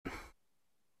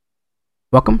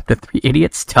Welcome to Three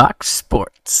Idiots Talk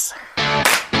Sports.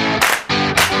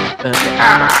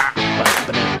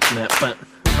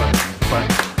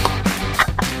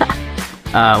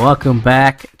 Welcome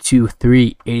back to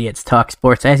Three Idiots Talk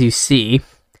Sports. As you see,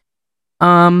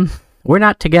 we're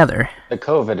not together. The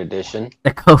COVID edition.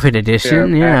 The COVID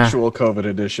edition, yeah. Actual COVID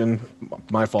edition.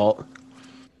 My fault.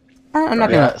 I'm not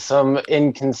gonna. Some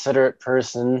inconsiderate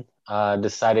person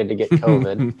decided to get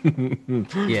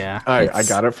COVID. Yeah, I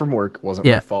got it from work. It wasn't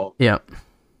my fault. Yeah,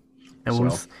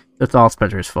 it's all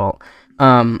Spencer's fault.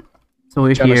 So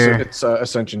we're here. It's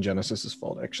Ascension Genesis's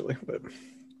fault, actually. But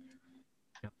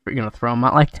we're gonna throw him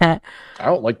out like that. I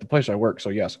don't like the place I work, so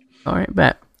yes. All right,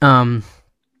 bet.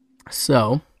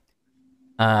 So,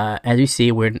 as you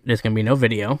see, there's gonna be no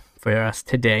video for us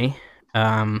today.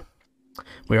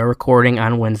 We are recording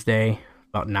on Wednesday,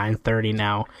 about 9:30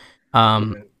 now.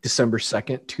 December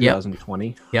 2nd,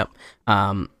 2020. Yep.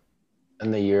 In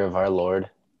the year of our Lord.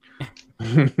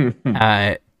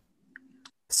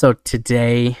 So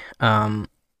today,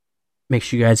 make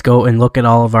sure you guys go and look at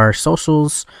all of our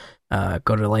socials.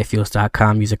 Go to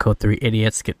lifefuels.com, use the code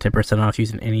 3idiots, get 10% off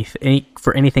using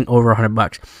anything over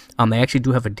 $100. They actually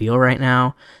do have a deal right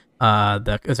now.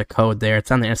 There's a code there.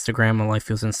 It's on the Instagram, on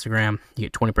Lifefuels Instagram. You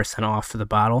get 20% off for the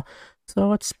bottle.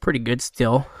 So it's pretty good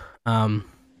still.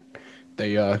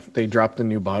 They dropped a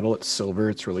new bottle. It's silver.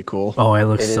 It's really cool. Oh, it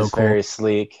looks so cool. It is very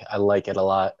sleek. I like it a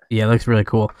lot. Yeah, it looks really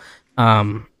cool.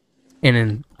 And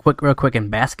in real quick in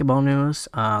basketball news,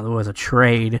 there was a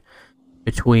trade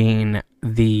between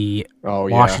the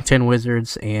Washington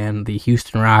Wizards and the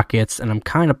Houston Rockets, and I'm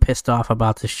kind of pissed off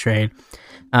about this trade.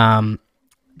 John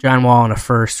Wall in a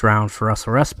first round for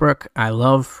Russell Westbrook. I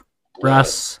love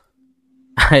Russ.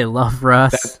 I love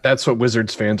Russ. That's what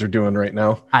Wizards fans are doing right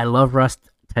now. I love Russ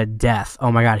to death.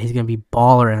 Oh my god, he's gonna be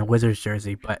baller in a Wizards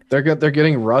jersey. But they're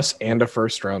getting Russ and a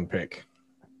first round pick.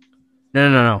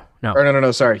 No.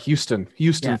 No. Sorry, Houston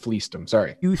fleeced him.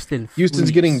 Sorry,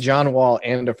 Houston's getting John Wall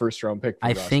and a first round pick.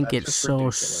 I think it's so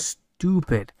ridiculous.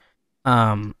 Stupid.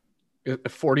 A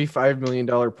 $45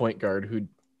 million point guard who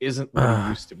isn't what he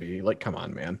used to be. Like, come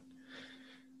on, man.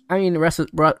 I mean, Russ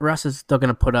is still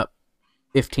gonna put up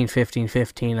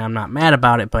 15. I'm not mad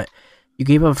about it, but you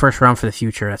gave up a first round for the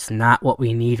future. That's not what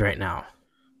we need right now.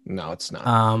 No, it's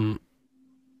not.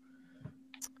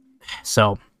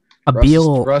 So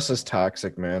Russ is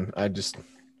toxic, man. I just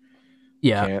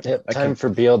can't. Time for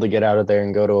Beal to get out of there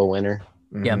and go to a winner.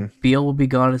 Mm-hmm. Yeah, Beal will be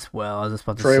gone as well. I was just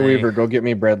about to say. Troy Weaver, go get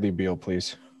me Bradley Beal,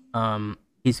 please.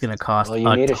 He's gonna cost. Well,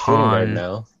 you need a shooting guard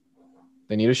now.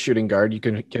 They need a shooting guard. You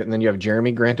can get, and then you have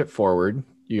Jeremy Grant at forward.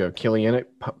 You have Killian at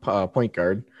point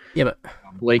guard. Yeah, but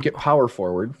Blake at power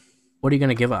forward. What are you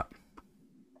gonna give up?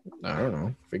 I don't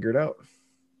know. Figure it out.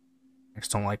 I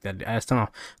just don't like that. I just don't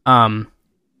know.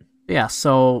 Yeah.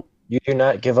 So you do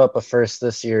not give up a first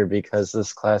this year because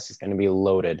this class is going to be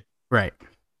loaded. Right.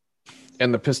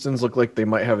 And the Pistons look like they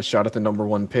might have a shot at the number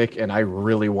 1 pick, and I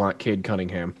really want Cade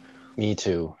Cunningham. Me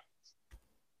too.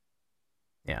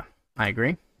 Yeah, I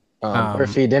agree. Or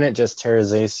if he didn't just tear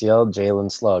his ACL,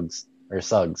 Jalen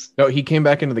Suggs. No, he came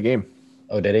back into the game.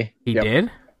 Oh, did he? He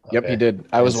did? Yep, he did.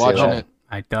 I was watching it.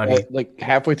 I thought like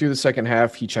halfway through the second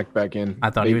half, he checked back in.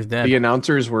 I thought he was dead. The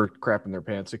announcers were crapping their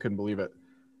pants. They couldn't believe it.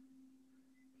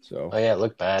 So. Oh yeah, it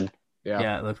looked bad.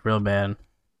 Yeah, it looked real bad.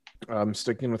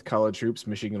 Sticking with college hoops,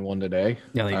 Michigan won today.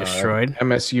 Yeah, they destroyed.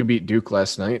 MSU beat Duke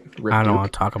last night. I don't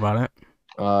want to talk about it.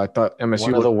 I thought MSU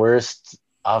one of the worst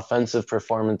offensive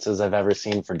performances I've ever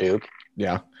seen for Duke.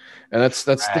 Yeah, and that's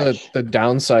the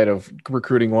downside of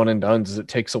recruiting one and dones is it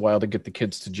takes a while to get the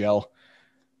kids to gel.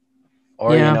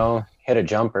 Or hit a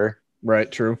jumper.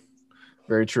 Right. True.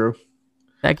 Very true.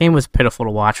 That game was pitiful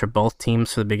to watch for both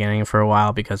teams for the beginning for a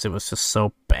while because it was just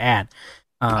so bad.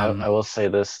 I will say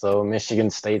this, though.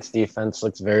 Michigan State's defense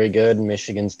looks very good.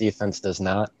 Michigan's defense does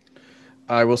not.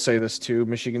 I will say this, too.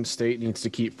 Michigan State needs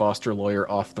to keep Foster Loyer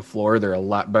off the floor. They're a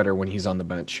lot better when he's on the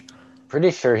bench.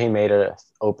 Pretty sure he made an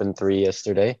open 3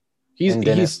 yesterday. He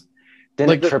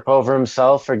didn't trip over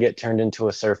himself or get turned into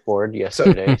a surfboard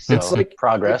yesterday. So it's like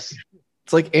progress.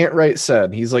 It's like Ant Wright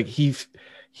said. He's like, he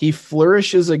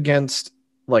flourishes against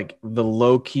like the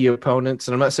low key opponents.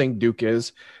 And I'm not saying Duke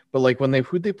is, but like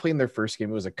who'd they play in their first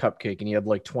game? It was a cupcake and he had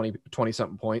like 20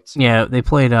 something points. Yeah. They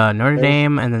played Notre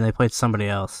Dame and then they played somebody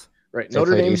else. Right.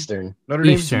 Notre Dame's decent.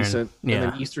 Yeah.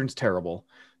 And then Eastern's terrible.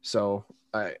 So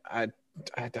I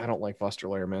don't like Foster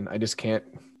Loyer, man. I just can't.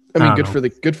 I mean, good for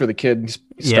the kid.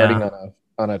 He's starting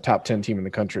on a top 10 team in the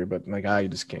country, but like I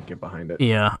just can't get behind it.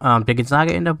 Yeah. Did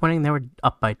Gonzaga end up winning? They were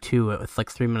up by 2 with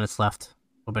like 3 minutes left.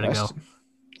 A bit ago.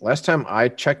 Last time I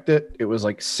checked it, it was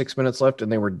like 6 minutes left,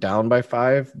 and they were down by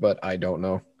 5. But I don't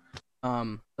know.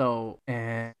 And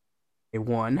they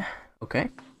won. Okay.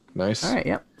 Nice. All right.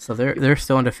 Yep. So they're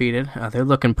still undefeated. They're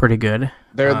looking pretty good.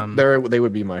 They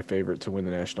would be my favorite to win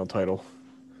the national title.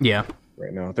 Yeah.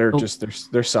 Right now, they're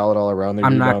solid all around. They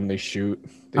rebound, they shoot.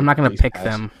 I'm not gonna pick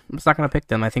them. I'm just not gonna pick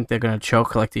them. I think they're gonna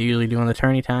choke like they usually do in the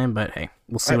tourney time. But hey,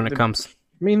 we'll see when it comes.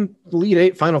 I mean, Elite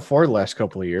Eight, Final Four the last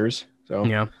couple of years. So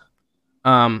yeah.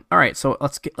 All right. So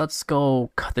let's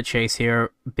go cut the chase here.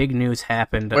 Big news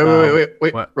happened. Wait,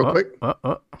 real quick.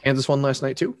 Kansas won last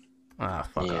night too.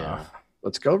 Fuck off.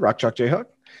 Let's go, Rock Chalk Jayhawk.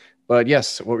 But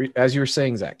yes, as you were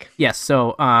saying, Zach. Yes.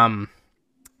 So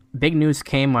big news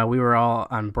came while we were all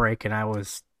on break, and I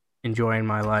was enjoying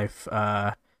my life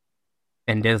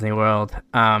in Disney World.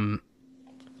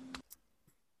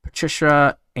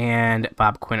 Patricia and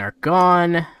Bob Quinn are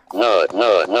gone. No.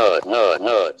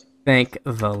 Thank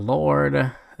the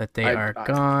Lord that they are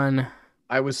gone.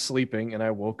 I was sleeping, and I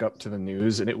woke up to the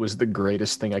news, and it was the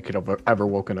greatest thing I could have ever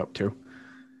woken up to.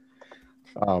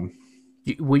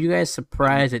 Were you guys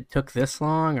surprised it took this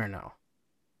long, or no?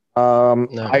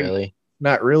 Not really.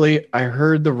 Not really. I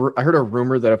heard a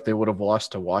rumor that if they would have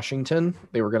lost to Washington,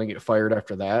 they were going to get fired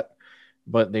after that,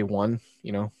 but they won.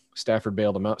 You know, Stafford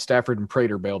bailed them out. Stafford and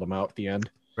Prater bailed them out at the end.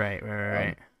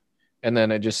 Right. And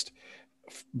then it just,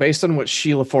 based on what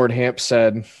Sheila Ford Hamp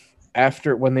said,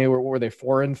 after when they were they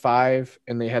 4-5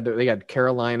 and they had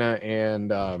Carolina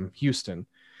and Houston,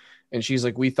 and she's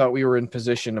like, we thought we were in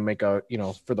position to make for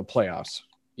the playoffs.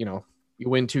 You know, you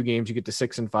win 2 games, you get to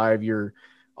 6-5, you're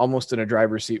almost in a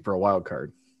driver's seat for a wild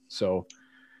card. So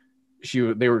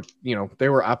they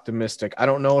were optimistic. I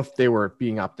don't know if they were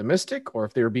being optimistic or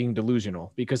if they were being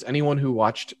delusional, because anyone who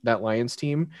watched that Lions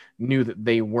team knew that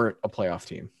they weren't a playoff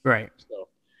team. Right. So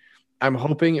I'm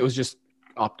hoping it was just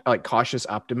cautious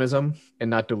optimism and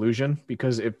not delusion,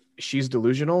 because if she's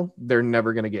delusional, they're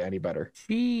never going to get any better.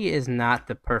 She is not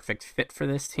the perfect fit for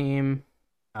this team.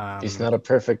 She's not a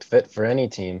perfect fit for any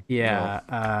team. Yeah.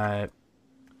 No.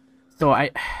 So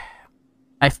I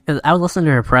was listening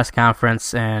to her press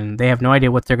conference, and they have no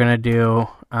idea what they're gonna do.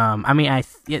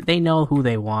 They know who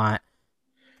they want.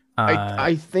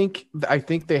 I think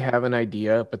they have an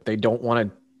idea, but they don't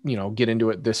want to, get into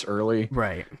it this early.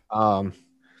 Right.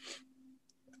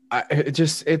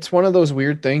 It's one of those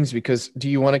weird things, because do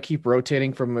you want to keep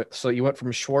rotating so you went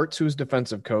from Schwartz, who's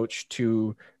defensive coach,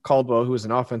 to Caldwell, who is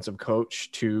an offensive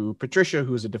coach, to Patricia,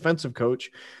 who's a defensive coach.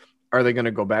 Are they going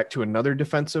to go back to another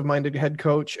defensive-minded head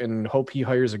coach and hope he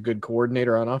hires a good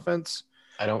coordinator on offense?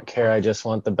 I don't care. I just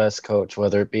want the best coach,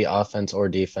 whether it be offense or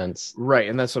defense. Right,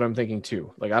 and that's what I'm thinking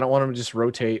too. Like, I don't want him to just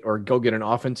rotate or go get an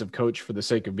offensive coach for the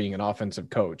sake of being an offensive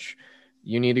coach.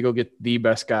 You need to go get the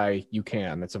best guy you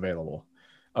can that's available.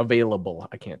 I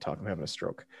can't talk. I'm having a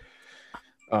stroke.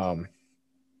 But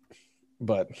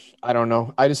I don't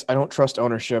know. I don't trust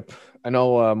ownership. I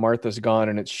know Martha's gone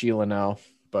and it's Sheila now,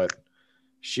 but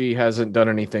she hasn't done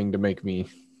anything to make me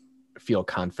feel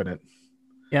confident.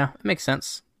 Yeah, it makes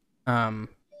sense. I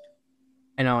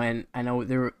know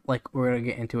we're gonna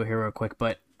get into it here real quick,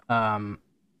 but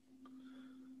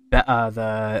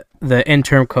the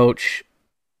interim coach,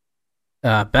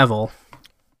 Bevel,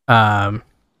 came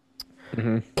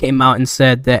out and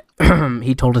said that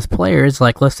he told his players,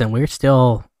 like, listen, we're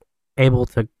still able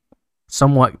to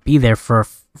somewhat be there for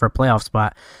a playoff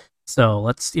spot, so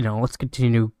let's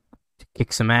continue to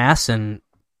kick some ass and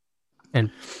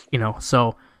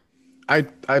so I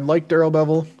like Darrell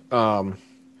Bevel.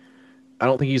 I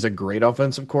don't think he's a great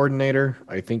offensive coordinator.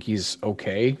 I think he's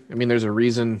okay. I mean, there's a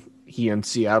reason he and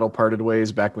Seattle parted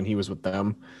ways back when he was with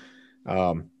them.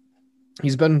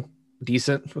 He's been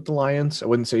decent with the Lions. I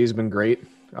wouldn't say he's been great.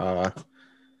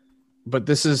 But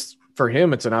this is, for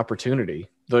him, it's an opportunity.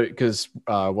 Because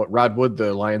what Rod Wood,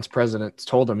 the Lions president,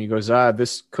 told him, he goes,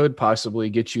 this could possibly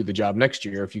get you the job next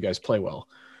year if you guys play well.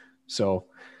 So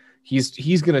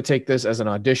he's going to take this as an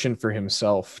audition for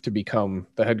himself to become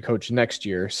the head coach next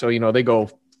year. So, they go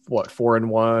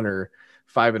 4-1 or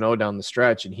 5-0 down the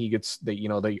stretch, and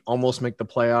they almost make the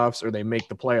playoffs, or they make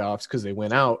the playoffs because they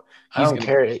win out. I don't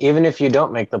care. Even if you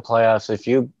don't make the playoffs, if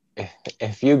you go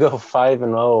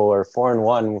 5-0 or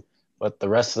 4-1 with the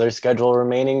rest of their schedule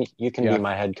remaining, you can be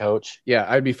my head coach. Yeah,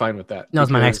 I'd be fine with that. That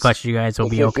was my next question. You guys will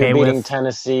be okay with beating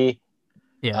Tennessee,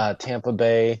 Tampa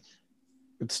Bay,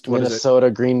 Minnesota,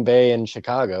 Green Bay, and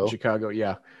Chicago.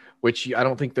 Yeah. Which I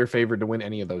don't think they're favored to win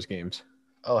any of those games.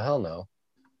 Oh, hell no.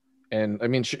 And I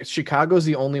mean, Chicago's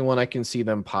the only one I can see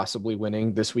them possibly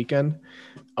winning this weekend.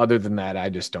 Other than that, I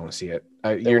just don't see it.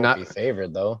 You're not be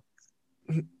favored, though.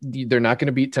 They're not going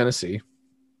to beat Tennessee.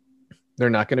 They're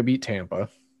not going to beat Tampa.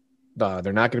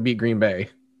 They're not going to beat Green Bay.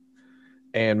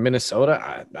 And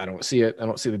Minnesota, I don't see it. I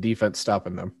don't see the defense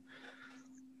stopping them.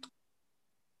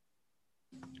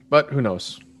 But who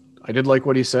knows? I did like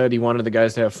what he said. He wanted the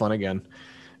guys to have fun again.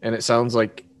 And it sounds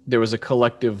like there was a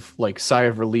collective like sigh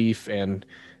of relief and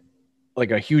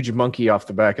like a huge monkey off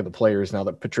the back of the players now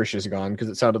that Patricia's gone, because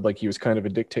it sounded like he was kind of a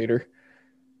dictator.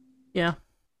 Yeah.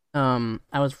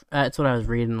 That's what I was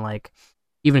reading. Like,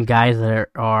 even guys that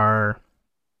are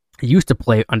used to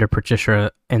play under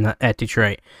Patricia at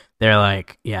Detroit, they're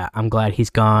like, yeah, I'm glad he's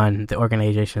gone. The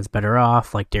organization is better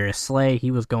off. Like Darius Slay,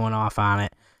 he was going off on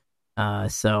it.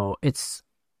 So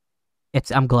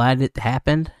I'm glad it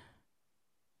happened.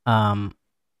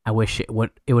 I wish it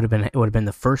would have been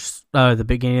the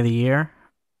beginning of the year,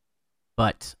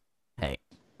 but hey,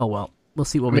 oh well, we'll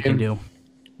see what we can do.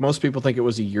 Most people think it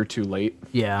was a year too late.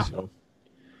 Yeah, so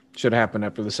should have happened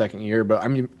after the second year. But I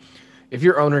mean, if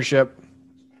you're ownership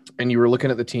and you were looking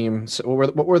at the team, so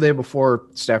what were they before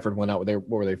Stafford went out? What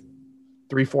were they?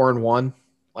 3-4-1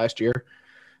 last year?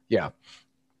 Yeah,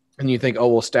 and you think, oh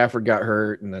well, Stafford got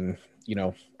hurt, and then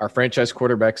our franchise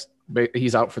quarterback's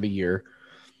he's out for the year.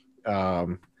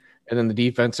 And then the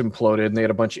defense imploded and they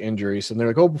had a bunch of injuries. And they're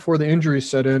like, oh, before the injuries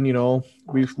set in,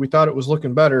 we thought it was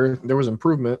looking better. There was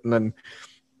improvement. And then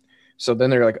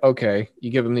they're like, okay,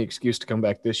 you give them the excuse to come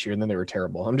back this year. And then they were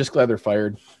terrible. I'm just glad they're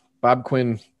fired. Bob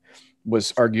Quinn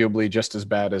was arguably just as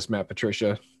bad as Matt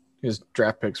Patricia. His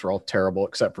draft picks were all terrible,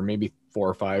 except for maybe 4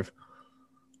 or 5.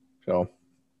 So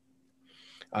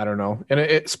I don't know. And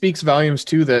it speaks volumes,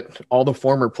 too, that all the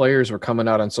former players were coming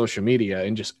out on social media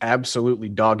and just absolutely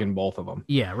dogging both of them.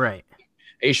 Yeah, right.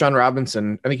 A'Shawn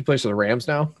Robinson, I think he plays for the Rams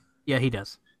now. Yeah, he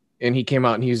does. And he came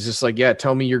out and he's just like, yeah,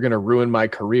 tell me you're going to ruin my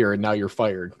career and now you're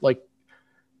fired. Like,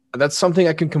 that's something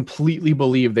I can completely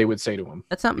believe they would say to him.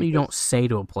 That's something you don't say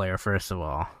to a player, first of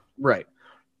all. Right.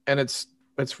 And it's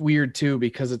weird, too,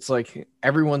 because it's like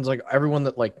everyone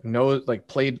that like knows, like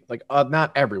played, like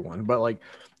not everyone, but like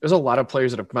there's a lot of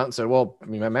players that have come out and said, well, I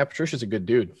mean, Matt Patricia's a good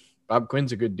dude. Bob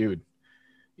Quinn's a good dude.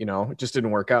 It just didn't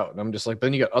work out. And I'm just like,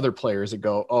 then you got other players that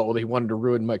go, oh, well, he wanted to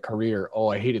ruin my career. Oh,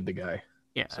 I hated the guy.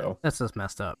 Yeah, so that's just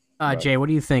messed up. Jay, what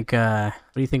do you think? What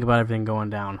do you think about everything going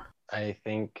down? I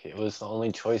think it was the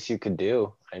only choice you could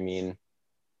do. I mean,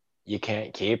 you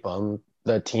can't keep them.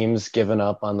 The team's given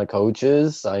up on the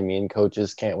coaches. I mean,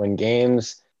 coaches can't win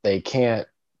games. They can't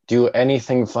do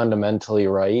anything fundamentally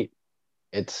right.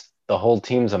 The whole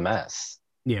team's a mess.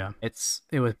 Yeah,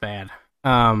 it was bad.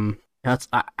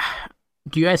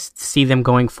 Do you guys see them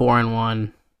going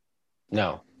 4-1?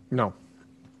 No. All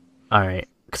right,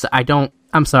 because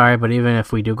I'm sorry, but even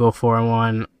if we do go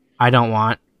 4-1, I don't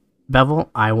want Bevel.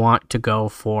 I want to go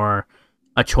for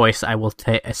a choice. I will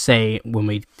say when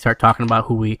we start talking about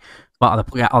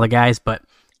all the guys, but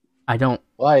I don't.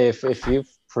 Why? If you've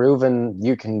proven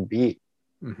you can beat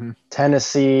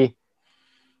Tennessee,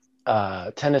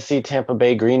 Tampa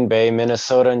Bay, Green Bay,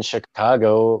 Minnesota, and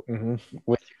Chicago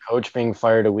with your coach being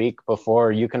fired a week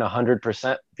before, you can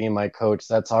 100% be my coach.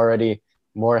 That's already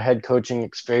more head coaching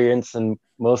experience than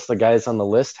most of the guys on the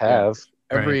list have.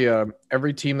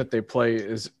 Every team that they play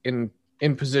is in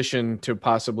position to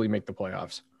possibly make the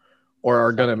playoffs or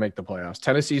are going to make the playoffs.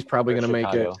 Tennessee's probably going to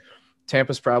make it.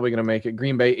 Tampa's probably going to make it.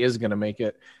 Green Bay is going to make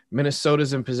it.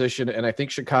 Minnesota's in position, and I think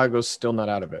Chicago's still not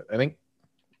out of it. I think.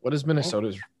 What is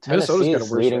Minnesota's?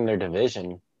 Minnesota's leading their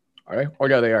division. All right. Oh,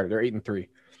 yeah, they are. They're 8-3.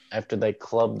 After they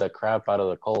clubbed the crap out of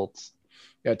the Colts.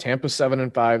 Yeah, Tampa's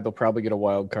 7-5. They'll probably get a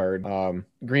wild card.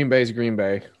 Green Bay's Green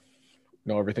Bay.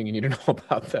 Know everything you need to know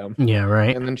about them. Yeah,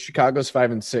 right. And then Chicago's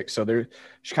 5-6. So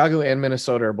Chicago and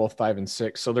Minnesota are both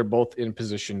 5-6. So they're both in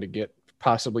position to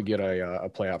possibly get a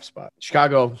playoff spot.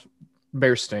 Chicago,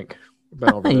 Bears stink. We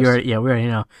already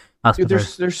know. Dude,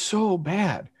 they're so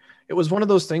bad. It was one of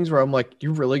those things where I'm like,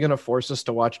 you're really going to force us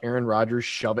to watch Aaron Rodgers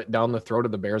shove it down the throat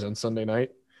of the Bears on Sunday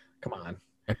night? Come on.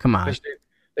 Yeah, come on.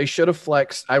 They should have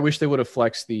flexed. I wish they would have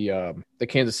flexed the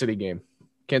Kansas City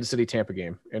Tampa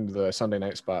game into the Sunday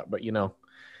night spot. But,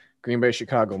 Green Bay,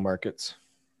 Chicago markets.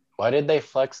 Why did they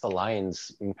flex the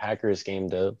Lions in Packers game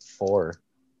to 4?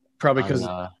 Probably because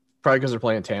they're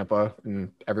playing Tampa and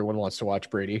everyone wants to watch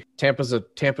Brady. Tampa's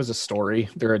a story.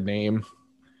 They're a name.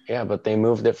 Yeah, but they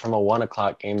moved it from a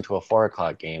 1:00 game to a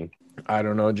 4:00 game. I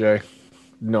don't know, Jay.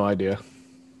 No idea.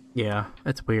 Yeah,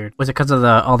 that's weird. Was it because of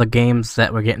all the games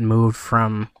that were getting moved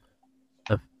from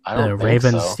the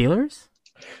Ravens Steelers?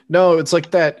 No, it's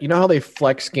like that. You know how they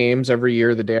flex games every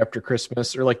year the day after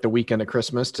Christmas or like the weekend of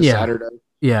Christmas to Saturday?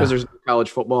 Yeah. Because there's college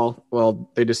football. Well,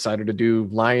 they decided to do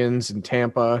Lions and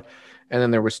Tampa, and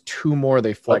then there was 2 more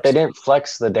they flexed. But they didn't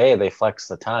flex the day. They flexed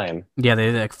the time. Yeah, they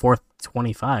did like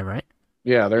 4:25, right?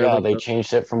 Yeah, they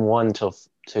changed it from 1 to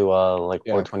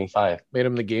 4:25. Made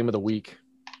them the game of the week.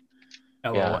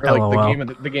 Yeah, or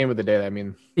like the game of the day. I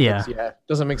mean, yeah,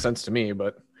 doesn't make sense to me,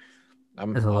 but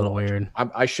It's a little weird.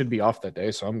 I should be off that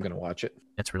day, so I'm gonna watch it.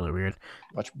 That's really weird.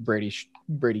 Watch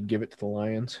Brady give it to the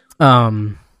Lions.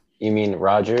 You mean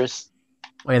Rodgers?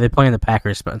 Wait, they're playing the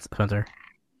Packers, Spencer.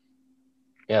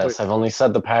 Yes, I've only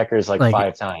said the Packers like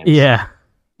 5 times. Yeah.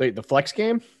 Wait, the flex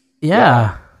game?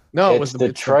 Yeah. No, it was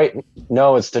Detroit.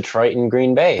 No, it's Detroit and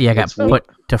Green Bay. Yeah, got put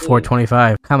to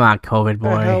 425. Come on, COVID boy.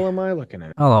 What the hell am I looking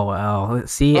at? Oh well.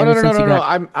 See, no.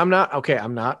 I'm not okay.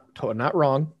 I'm not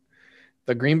wrong.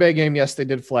 The Green Bay game, yes, they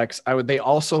did flex. They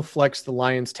also flexed the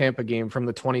Lions Tampa game from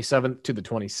the 27th to the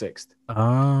 26th.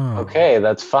 Oh. Okay,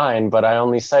 that's fine, but I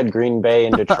only said Green Bay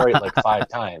and Detroit like 5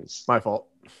 times. My fault.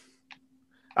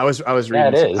 I was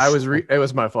reading. Yeah, it is. It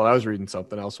was my fault. I was reading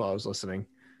something else while I was listening.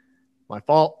 My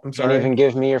fault. I'm sorry. Can't even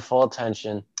give me your full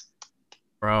attention,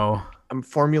 bro. I'm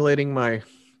formulating my.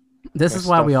 This is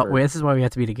why we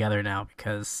have to be together now,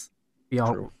 because we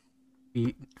all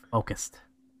be focused.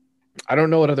 I don't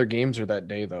know what other games are that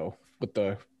day though with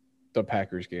the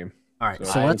Packers game. All right,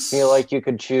 so I feel like you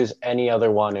could choose any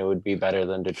other one. It would be better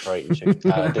than Detroit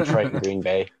and Green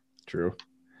Bay. True.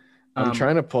 I'm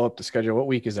trying to pull up the schedule. What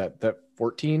week is that? That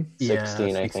 14?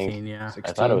 16, I think. Yeah. 16?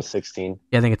 I thought it was 16.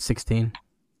 Yeah, I think it's 16.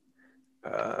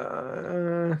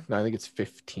 No, I think it's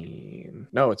 15.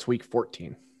 No, it's week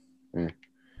 14.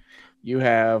 You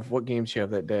have what games you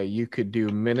have that day? You could do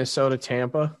Minnesota,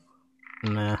 Tampa.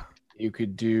 Nah. You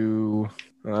could do.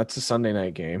 Well, that's a Sunday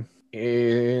night game.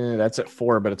 That's at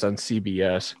 4, but it's on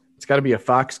CBS. It's got to be a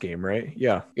Fox game, right?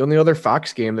 Yeah. The only other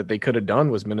Fox game that they could have done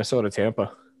was Minnesota,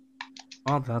 Tampa.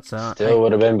 Well, that's still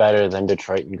would have been better than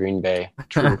Detroit and Green Bay.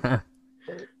 True.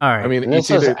 All right. I mean,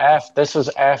 this was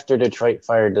after Detroit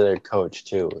fired their coach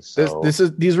too. So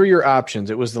these were your options.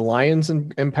 It was the Lions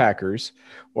and Packers,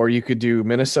 or you could do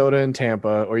Minnesota and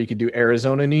Tampa, or you could do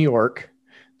Arizona, New York,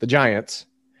 the Giants,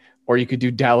 or you could do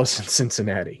Dallas and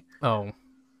Cincinnati. Oh,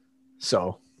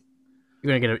 so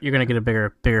you're gonna get a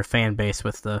bigger fan base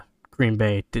with the Green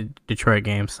Bay Detroit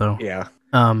game. So yeah.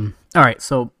 All right.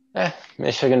 So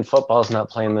Michigan football's not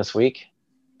playing this week.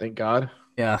 Thank God.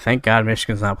 Yeah, thank God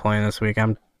Michigan's not playing this week.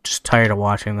 I'm just tired of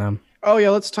watching them. Oh yeah,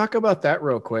 let's talk about that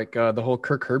real quick. The whole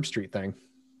Kirk Herbstreit thing.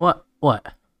 What?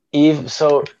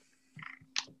 So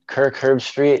Kirk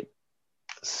Herbstreit,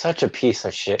 such a piece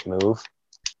of shit move.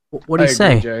 What did he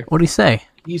say? What did he say?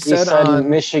 He said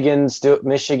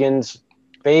Michigan's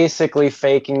basically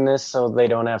faking this so they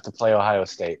don't have to play Ohio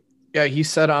State. Yeah, he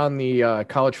said on the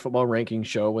college football ranking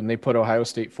show when they put Ohio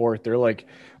State fourth, they're like,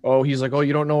 he's like,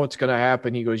 you don't know what's going to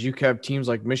happen. He goes, you could have teams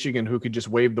like Michigan who could just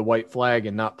wave the white flag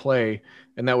and not play,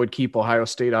 and that would keep Ohio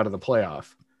State out of the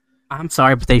playoff. I'm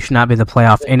sorry, but they should not be in the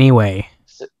playoff anyway.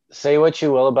 Say what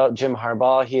you will about Jim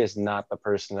Harbaugh, he is not the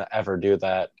person to ever do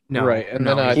that. No, right? And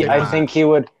no, then I think he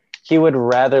would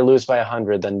rather lose by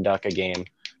 100 than duck a game.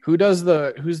 Who's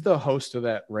the host of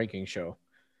that ranking show?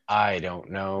 I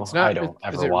don't know. I don't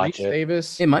ever watch it.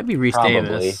 Davis? It might be Reese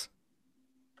Davis.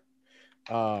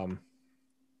 I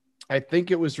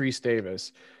think it was Reese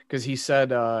Davis because he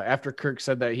said after Kirk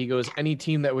said that, he goes, any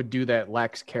team that would do that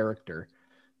lacks character.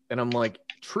 And I'm like,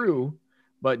 true,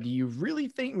 but do you really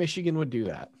think Michigan would do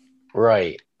that?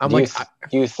 Right. Do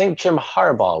you think Jim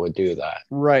Harbaugh would do that?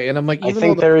 Right. And I'm like, I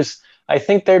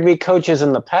think there'd be coaches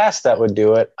in the past that would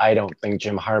do it. I don't think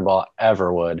Jim Harbaugh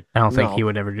ever would. I don't think he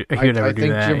would ever do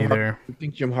that either. I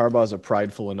think Jim Harbaugh is a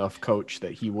prideful enough coach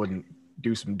that he wouldn't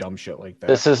do some dumb shit like that.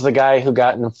 This is the guy who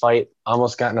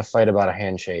almost got in a fight about a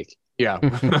handshake. Yeah,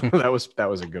 that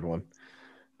was a good one.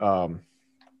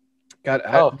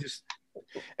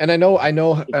 And I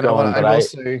will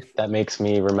say that makes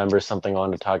me remember something I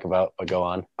wanted to talk about. But go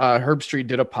on. Herbstreit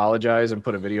did apologize and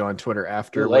put a video on Twitter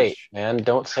after. Too late, man.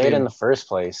 Don't say it in the first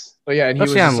place. But yeah, and he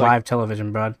was on live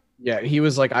television, bud. Yeah, he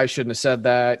was like, I shouldn't have said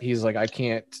that. He's like, I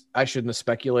shouldn't have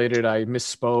speculated. I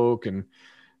misspoke and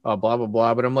blah blah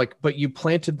blah. But I'm like, but you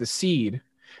planted the seed.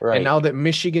 Right. And now that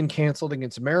Michigan canceled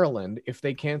against Maryland, if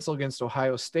they cancel against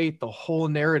Ohio State, the whole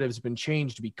narrative's been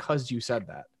changed because you said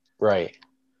that. Right.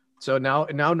 So now,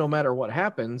 no matter what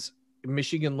happens,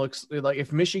 Michigan looks like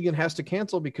if Michigan has to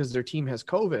cancel because their team has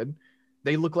COVID,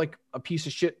 they look like a piece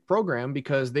of shit program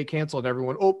because they canceled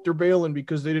everyone. Oh, they're bailing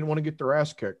because they didn't want to get their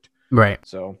ass kicked. Right.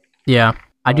 So yeah,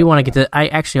 I do want to get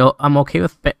to. I'm okay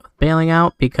with bailing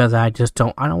out because I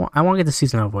want to get the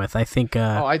season over with. I think.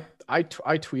 I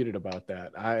tweeted about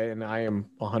that. I am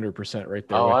 100% right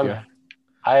there with you.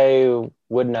 I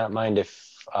would not mind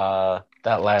if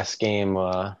that last game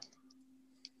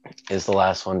is the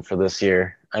last one for this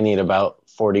year. I need about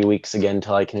 40 weeks again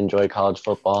until I can enjoy college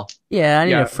football. Yeah, I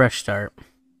need a fresh start.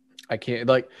 I can't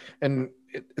I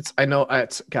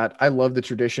love the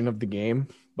tradition of the game,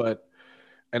 but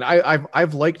And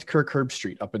I've liked Kirk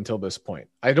Herbstreit up until this point.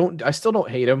 I still don't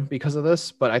hate him because of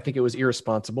this, but I think it was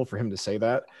irresponsible for him to say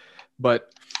that.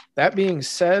 But that being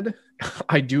said,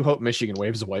 I do hope Michigan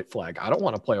waves a white flag. I don't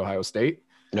want to play Ohio State.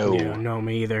 No, Yeah, no,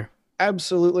 me either.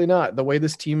 Absolutely not. The way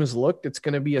this team has looked, it's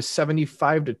going to be a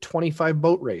 75-25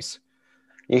 boat race.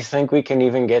 You think we can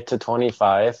even get to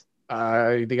 25?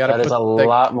 That is a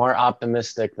lot more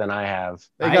optimistic than I have.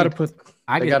 They got to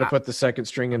put the second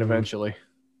string in eventually.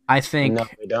 I think no,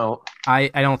 they don't. I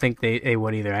don't think they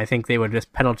would either. I think they would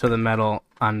just pedal to the metal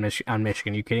on Michigan.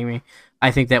 Are you kidding me?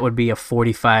 I think that would be a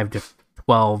 45-12,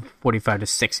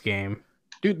 45-6 game.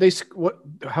 Dude,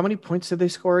 how many points did they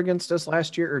score against us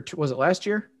last year? Or was it last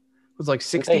year? It was like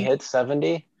 60. They hit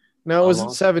 70. No, it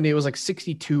wasn't 70. It was like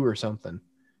 62 or something.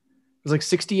 It was like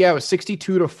 60. Yeah, it was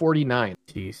 62-49.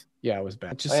 Jeez. Yeah, it was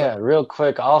bad. Real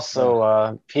quick.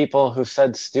 Also, people who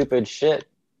said stupid shit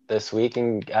this week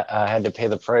and had to pay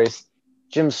the price.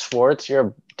 Jim Schwartz, you're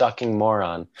a ducking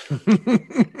moron.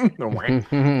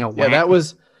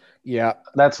 Yeah,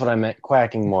 that's what I meant.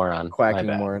 Quacking moron.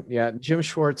 Yeah, Jim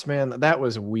Schwartz, man, that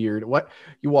was weird. What,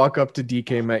 you walk up to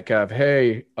DK Metcalf,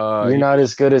 hey, you're not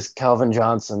as good as Calvin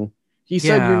Johnson. He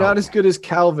said you're not as good as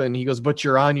Calvin. He goes, but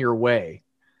you're on your way.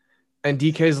 And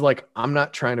DK's like, I'm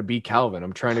not trying to be Calvin.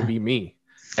 I'm trying to be me.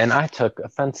 And I took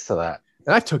offense to that.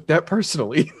 And I took that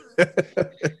personally.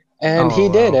 And he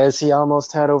did, as he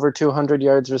almost had over 200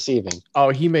 yards receiving. Oh,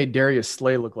 he made Darius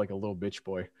Slay look like a little bitch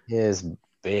boy. His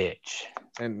bitch.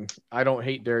 And I don't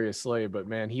hate Darius Slay, but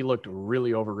man, he looked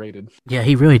really overrated. Yeah,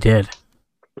 he really did.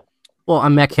 Well,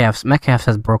 on Metcalf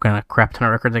has broken a crap ton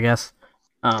of records, I guess.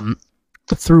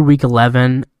 Through week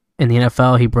 11 in the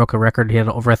NFL, he broke a record. He had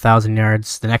over 1,000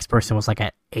 yards. The next person was like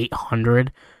at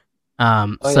 800.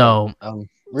 Real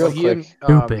quick,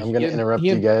 I'm going to interrupt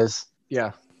you guys.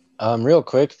 Yeah. Real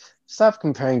quick, stop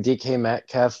comparing DK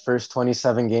Metcalf's first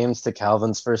 27 games to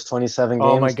Calvin's first 27 games.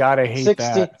 Oh my God, I hate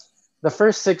that. The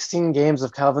first 16 games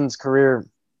of Calvin's career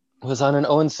was on an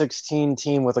 0-16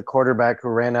 team with a quarterback who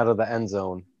ran out of the end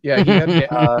zone. Yeah, he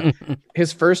had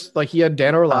his first, he had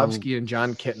Dan Orlovsky and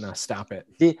John Kitna. Stop it.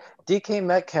 DK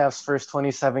Metcalf's first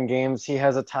 27 games, he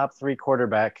has a top 3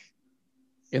 quarterback.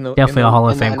 Definitely a Hall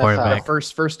of Fame quarterback.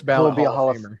 First ballot Hall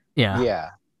of Famer. Yeah.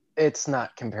 It's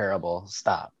not comparable.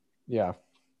 Stop. Yeah.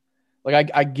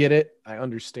 I get it. I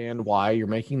understand why you're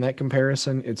making that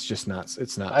comparison. It's just not.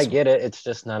 It's not. I get it. It's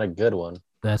just not a good one.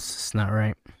 That's just not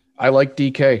right. I like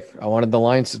DK. I wanted the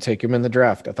Lions to take him in the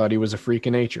draft. I thought he was a freak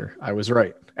of nature. I was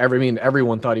right.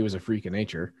 Everyone thought he was a freak of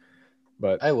nature,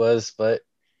 but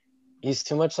he's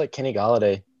too much like Kenny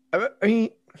Golladay.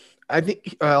 I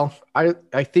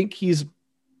think he's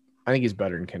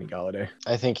better than Kenny Golladay.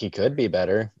 I think he could be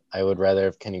better. I would rather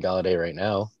have Kenny Golladay right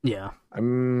now. Yeah.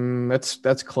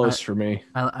 That's close for me.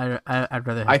 I'd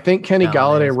rather. I think Kenny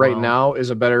Golladay right now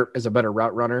is a better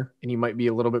route runner, and he might be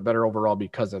a little bit better overall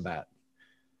because of that.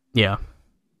 Yeah.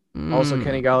 Also,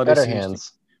 Kenny Golladay better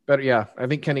hands. Better, yeah. I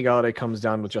think Kenny Golladay comes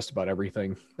down with just about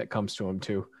everything that comes to him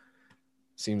too.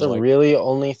 Seems the really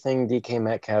only thing DK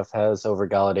Metcalf has over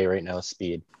Golladay right now is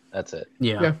speed. That's it.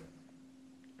 Yeah.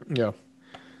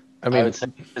 I mean, I would say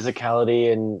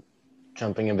physicality and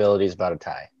jumping ability is about a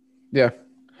tie. Yeah.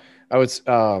 I would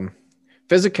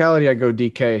physicality, I go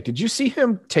DK. Did you see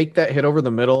him take that hit over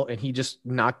the middle and he just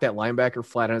knocked that linebacker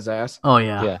flat on his ass? Oh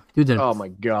yeah. Dude did. Oh my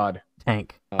God.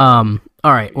 Tank. All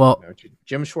right. Well,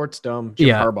 Jim Schwartz dumb. Jim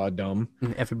Harbaugh dumb.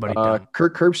 Everybody dumb.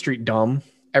 Kirk Herbstreit dumb.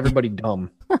 Everybody dumb.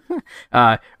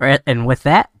 Right. And with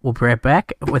that, we'll be right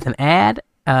back with an ad.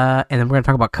 And then we're gonna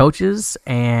talk about coaches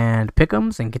and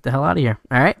pick'ems and get the hell out of here.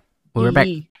 All right. We'll be right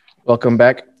back. Welcome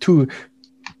back to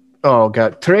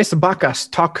Tres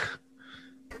Bacas Talk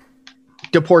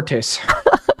Deportes.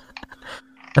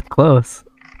 That's close.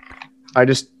 I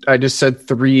just said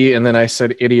 3 and then I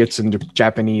said idiots in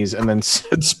Japanese and then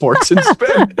said sports in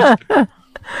Spanish.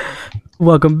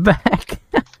 Welcome back.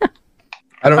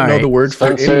 I don't know the word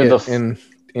for idiot in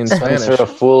Spanish. Spencer a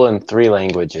fool in 3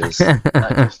 languages.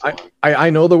 I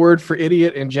know the word for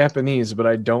idiot in Japanese, but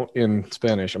I don't in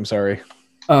Spanish. I'm sorry.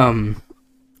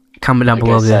 Comment down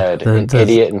below. An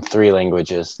idiot in 3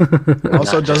 languages.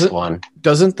 Also,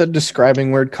 doesn't the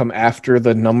describing word come after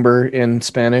the number in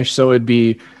Spanish? So it'd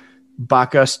be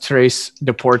Bacas Tres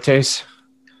Deportes.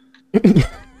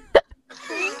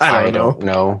 I don't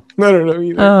know. I don't know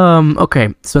either.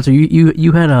 Okay, Spencer,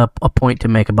 you had a point to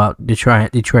make about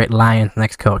Detroit Lions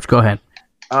next coach. Go ahead.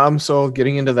 So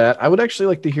getting into that, I would actually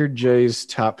like to hear Jay's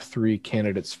top 3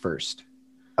 candidates first.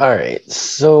 All right.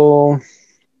 So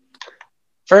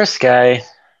first guy,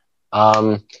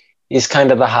 he's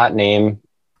kind of the hot name.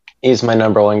 He's my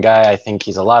number 1 guy. I think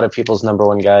he's a lot of people's number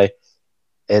 1 guy.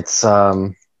 It's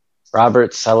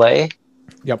Robert Saleh.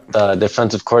 Yep. The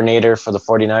defensive coordinator for the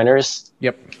 49ers.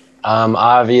 Yep.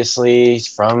 Obviously, he's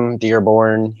from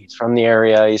Dearborn. He's from the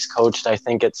area. He's coached, I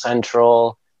think, at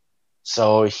Central.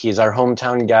 So he's our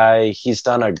hometown guy. He's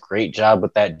done a great job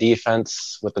with that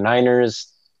defense with the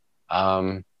Niners,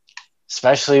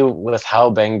 especially with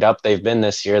how banged up they've been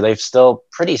this year. They've still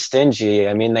pretty stingy.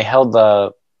 I mean, they held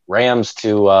the Rams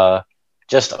to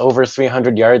just over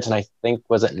 300 yards, and I think,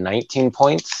 was it 19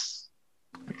 points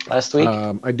last week?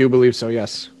 I do believe so,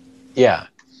 yes. Yeah.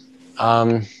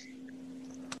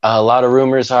 A lot of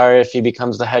rumors are if he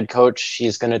becomes the head coach,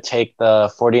 he's going to take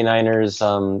the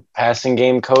 49ers passing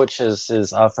game coach as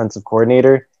his offensive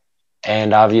coordinator.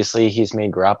 And obviously he's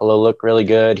made Garoppolo look really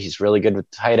good. He's really good with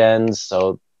tight ends.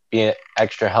 So be an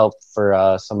extra help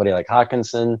for somebody like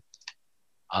Hawkinson.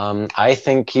 I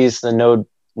think he's the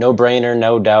no-brainer,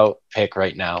 no doubt pick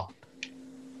right now.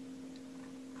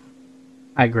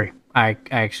 I agree. I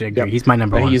actually agree. Yep. He's my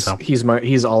number one.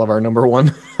 He's all of our number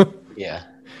one. Yeah.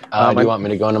 Do you want me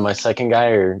to go into my second guy,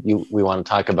 or we want to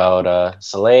talk about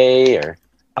Saleh? Or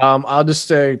I'll just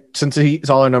say, since he's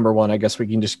all our number one, I guess we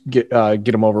can just get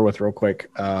him over with real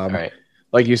quick. All right.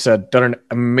 Like you said, done an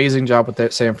amazing job with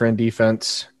that San Fran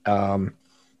defense.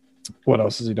 What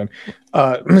else has he done?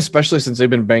 Especially since they've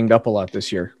been banged up a lot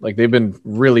this year. Like, they've been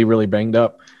really, really banged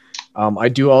up. I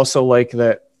do also like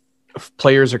that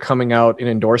players are coming out in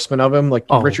endorsement of him. Like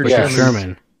Richard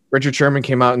Sherman. Richard Sherman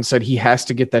came out and said he has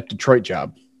to get that Detroit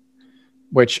job,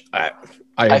 which I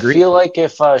agree. I feel like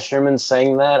if Sherman's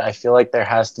saying that, I feel like there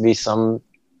has to be some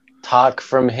talk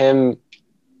from him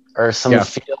or some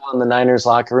feel in the Niners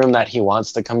locker room that he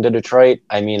wants to come to Detroit.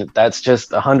 I mean, that's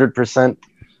just 100%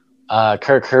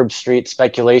 Kirk Herbstreit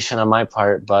speculation on my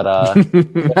part, but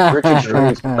Richard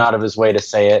Sherman's gone out of his way to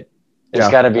say it. There's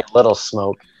got to be a little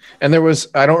smoke. And there was,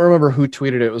 I don't remember who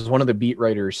tweeted it. It was one of the beat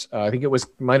writers. I think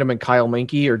might have been Kyle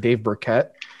Mankey or Dave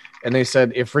Burkett. And they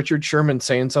said, if Richard Sherman's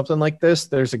saying something like this,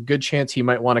 there's a good chance he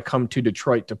might want to come to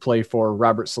Detroit to play for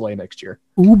Robert Saleh next year.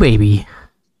 Ooh, baby.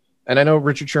 And I know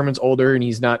Richard Sherman's older and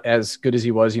he's not as good as he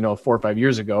was, 4 or 5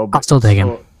 years ago. But I'll still take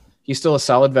him. He's still a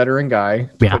solid veteran guy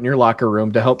to put in your locker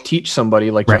room to help teach somebody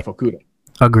like Jeff Okudah.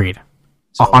 Agreed.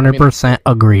 100%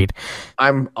 agreed.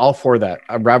 I'm all for that.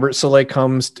 Robert Saleh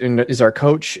comes and is our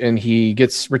coach, and he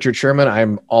gets Richard Sherman.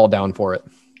 I'm all down for it.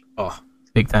 Oh,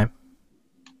 big time.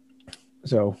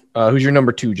 So, who's your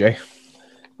number 2, Jay?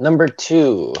 Number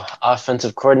 2,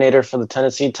 offensive coordinator for the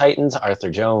Tennessee Titans, Arthur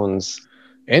Jones.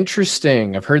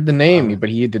 Interesting. I've heard the name, but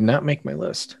he did not make my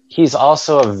list. He's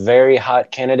also a very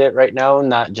hot candidate right now,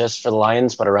 not just for the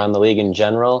Lions, but around the league in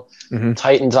general. Mm-hmm.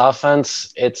 Titans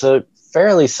offense, it's a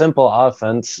fairly simple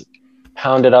offense.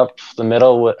 Pound it up the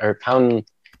middle or pound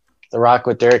the rock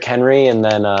with Derrick Henry and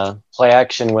then play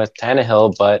action with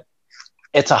Tannehill, but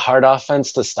it's a hard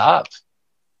offense to stop.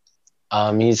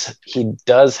 He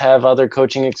does have other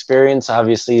coaching experience.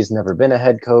 Obviously, he's never been a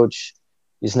head coach.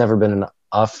 He's never been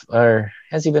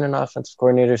has he been an offensive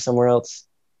coordinator somewhere else?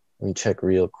 Let me check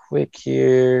real quick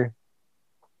here.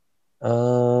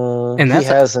 And he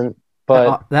hasn't.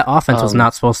 But that offense was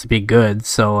not supposed to be good.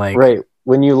 So right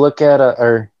when you look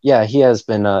at he has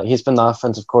been he's been the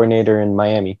offensive coordinator in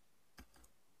Miami,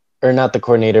 or not the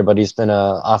coordinator, but he's been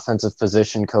a offensive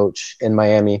position coach in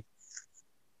Miami.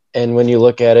 And when you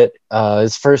look at it,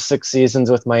 his first 6 seasons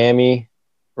with Miami,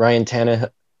 Ryan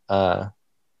Tannehill,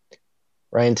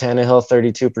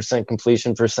 32%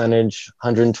 completion percentage,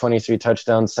 123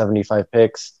 touchdowns, 75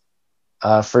 picks.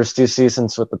 First 2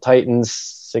 seasons with the Titans,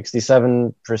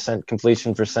 67%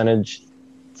 completion percentage,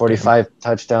 45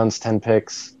 touchdowns, 10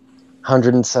 picks,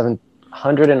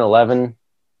 111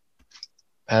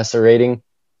 passer rating.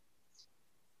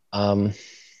 And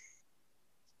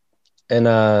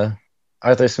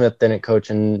Arthur Smith didn't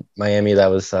coach in Miami. That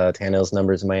was Tannehill's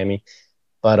numbers in Miami.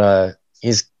 But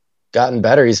he's gotten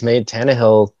better. He's made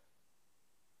Tannehill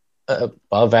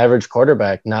above average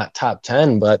quarterback, not top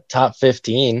 10, but top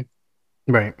 15.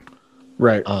 Right.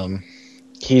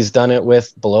 He's done it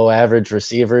with below average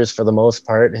receivers for the most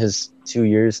part his 2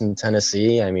 years in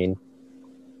Tennessee. I mean,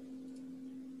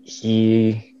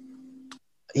 he's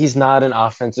not an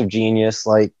offensive genius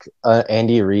like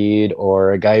Andy Reid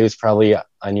or a guy who's probably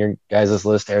on your guys'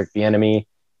 list, Eric Bieniemy.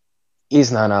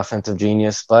 He's not an offensive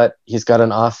genius, but he's got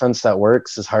an offense that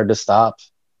works, is hard to stop.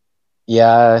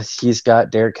 Yeah, he's got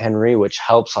Derrick Henry, which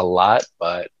helps a lot,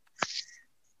 but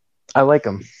I like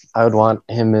him. I would want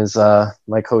him as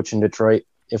my coach in Detroit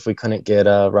if we couldn't get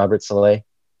Robert Saleh.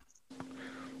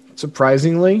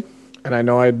 Surprisingly, and I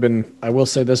know I will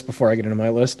say this before I get into my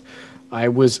list, I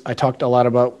talked a lot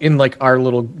about, in like our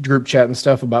little group chat and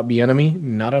stuff, about Bieniemy,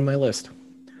 not on my list.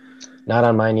 Not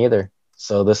on mine either.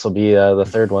 So this will be the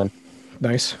third one.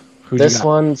 Nice. This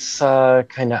one's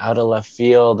kind of out of left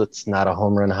field. It's not a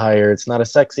home run hire. It's not a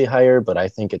sexy hire, but I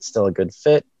think it's still a good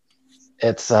fit.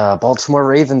 It's Baltimore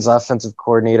Ravens offensive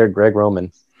coordinator Greg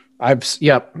Roman. He's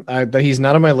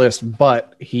not on my list,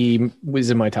 but he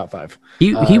was in my top 5.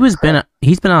 He's been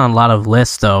on a lot of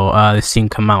lists though. This seen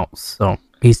come out, so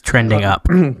he's trending up.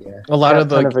 A lot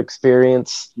of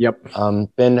experience. Yep.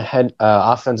 Been head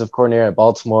offensive coordinator at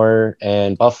Baltimore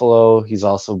and Buffalo. He's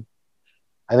also,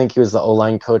 I think he was the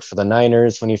O-line coach for the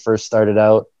Niners when he first started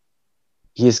out.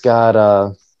 He's got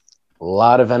a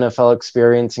lot of NFL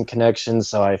experience and connections,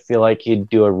 so I feel like he'd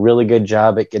do a really good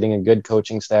job at getting a good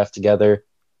coaching staff together.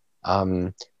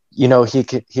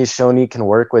 He's shown he can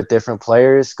work with different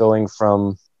players, going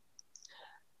from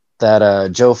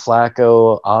that Joe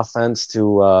Flacco offense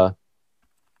to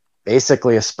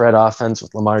basically a spread offense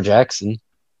with Lamar Jackson.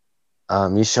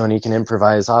 He's shown he can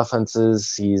improvise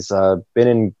offenses. He's been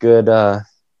in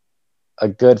a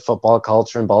good football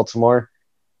culture in Baltimore.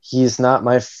 He's not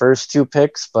my first 2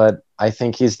 picks, but I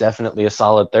think he's definitely a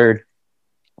solid third.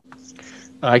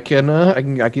 I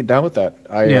can get down with that.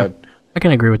 I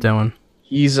can agree with that one.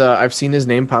 He's I've seen his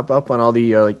name pop up on all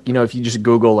the if you just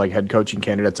Google like head coaching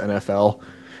candidates NFL,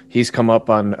 he's come up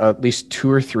on at least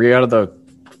 2 or 3 out of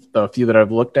the few that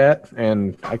I've looked at,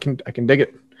 and I can dig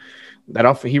it.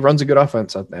 He runs a good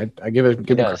offense. I give it.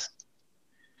 He does.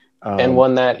 And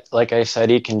one that, like I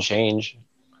said, he can change.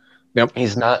 Yep.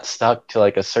 He's not stuck to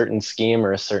like a certain scheme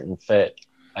or a certain fit.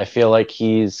 I feel like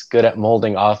he's good at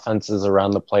molding offenses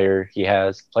around the players he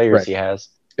has.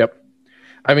 Yep.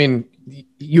 I mean,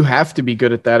 you have to be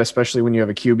good at that, especially when you have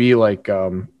a QB like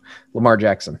Lamar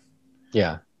Jackson.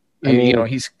 Yeah. I mean,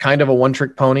 he's kind of a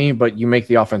one-trick pony, but you make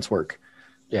the offense work.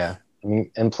 Yeah. I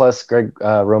mean, and plus Greg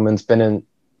Roman's been in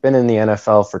the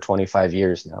NFL for 25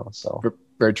 years now, so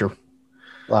very true.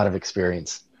 A lot of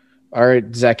experience. All right,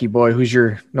 Zachy boy, who's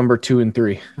your number 2 and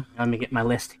 3? Let me get my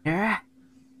list here.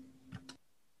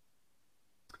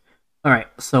 All right,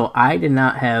 so I did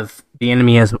not have the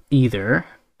enemy as either,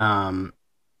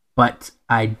 but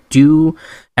I do.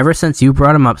 Ever since you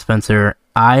brought him up, Spencer,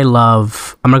 I'm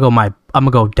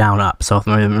gonna go down up. So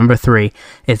my number 3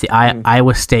 is the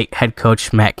Iowa State head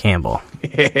coach Matt Campbell.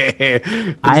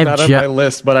 It's not on my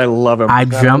list, but I love him.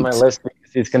 I've jumped on my list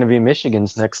because he's going to be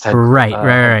Michigan's next head. Right.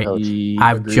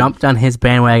 I've jumped on his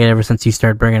bandwagon ever since you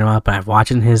started bringing him up, and I've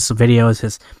watching his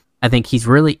videos. I think he's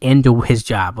really into his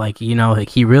job.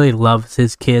 He really loves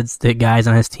his kids, the guys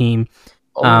on his team.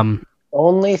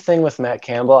 Only thing with Matt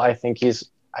Campbell, I think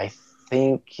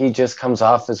he just comes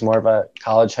off as more of a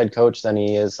college head coach than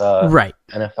he is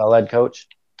NFL head coach.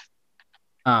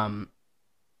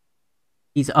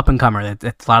 He's up and comer.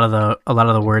 That's a lot of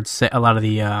the words, a lot of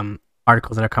the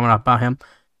articles that are coming up about him.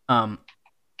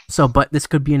 But this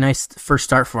could be a nice first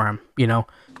start for him,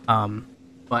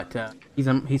 But he's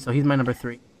my number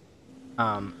 3.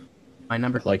 My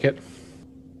number like it.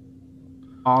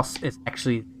 Also, it's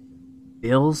actually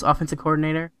Bills offensive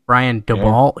coordinator Brian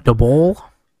Daboll.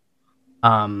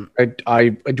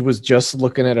 I was just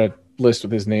looking at a list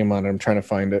with his name on it. I'm trying to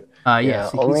find it. The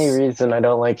only reason I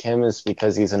don't like him is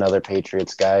because he's another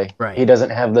Patriots guy. Right. He doesn't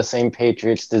have the same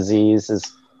Patriots disease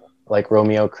as like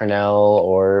Romeo Crennel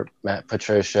or Matt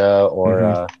Patricia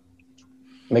or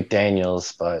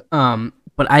McDaniels, but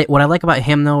what I like about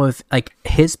him though is like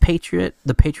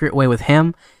the Patriot way with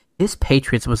him. His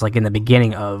Patriots was like in the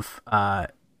beginning of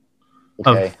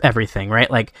everything, right?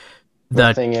 Like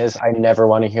the thing is, I never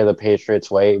want to hear the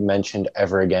Patriots way mentioned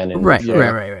ever again. Right.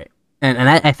 And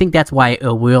I think that's why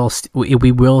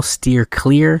we will steer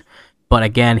clear. But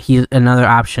again, he's another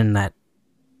option that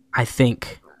I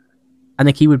think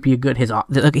he would be a good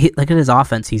look at his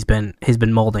offense. He's been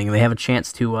molding. They have a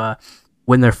chance to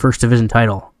win their first division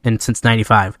title since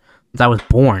 '95. Since I was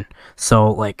born.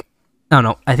 So I don't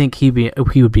know. I think he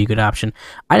would be a good option.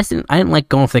 I didn't like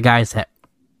going for the guys that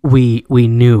we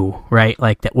knew, right?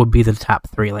 Like that would be the top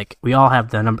 3. Like we all have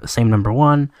the same number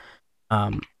 1.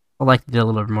 I'd like to do a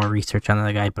little bit more research on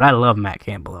the guy, but I love Matt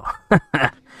Campbell though.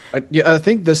 I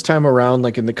think this time around,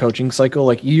 like in the coaching cycle,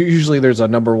 like usually there's a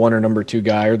number 1 or number 2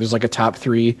 guy, or there's like a top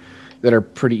 3 that are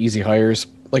pretty easy hires.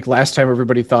 Like last time,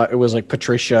 everybody thought it was like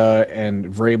Patricia and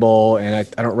Vrabel, and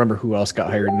I don't remember who else got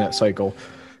hired in that cycle,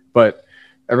 but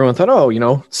everyone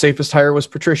thought, safest hire was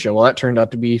Patricia. Well, that turned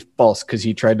out to be false because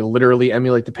he tried to literally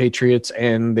emulate the Patriots,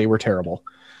 and they were terrible.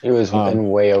 He was in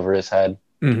way over his head.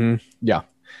 Mm-hmm. Yeah.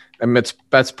 And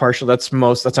that's partial. That's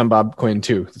on Bob Quinn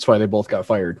too. That's why they both got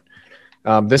fired.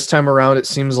 This time around, it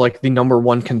seems like the number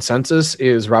 1 consensus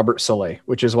is Robert Saleh,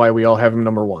 which is why we all have him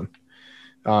number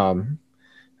 1.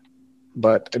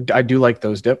 But I do like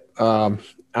those, Dip.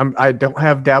 I don't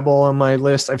have Daboll on my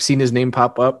list. I've seen his name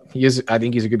pop up. I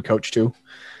think he's a good coach too.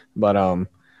 But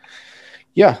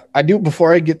yeah, I do.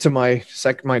 Before I get to my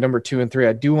number 2 and 3,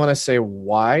 I do want to say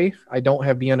why I don't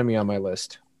have Bieniemy on my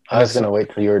list. I was going to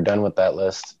wait till you were done with that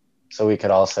list so we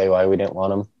could all say why we didn't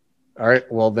want him. All right.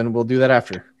 Well, then we'll do that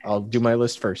after. I'll do my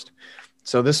list first.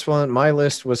 So this one, my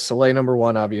list was Saleh number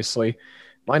 1, obviously.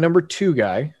 My number 2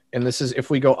 guy, and this is if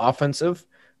we go offensive,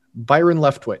 Byron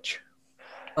Leftwich.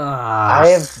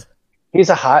 He's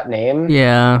a hot name.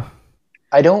 Yeah.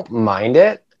 I don't mind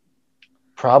it.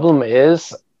 Problem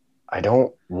is, I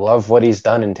don't love what he's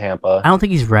done in Tampa. I don't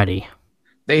think he's ready.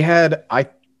 Here's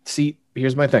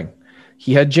my thing.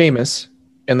 He had Jameis,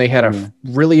 and they had a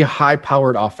really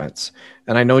high-powered offense.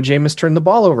 And I know Jameis turned the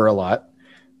ball over a lot,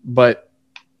 but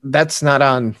that's not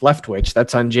on Leftwich.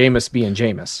 That's on Jameis being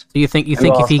Jameis. Do you think he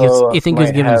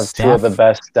was given staff? 2 of the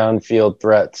best downfield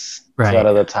threats. Right. Out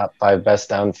of the top 5 best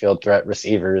downfield threat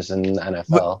receivers in the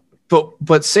NFL.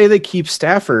 But say they keep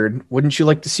Stafford, wouldn't you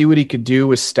like to see what he could do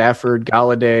with Stafford,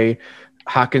 Galladay,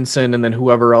 Hawkinson, and then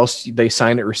whoever else they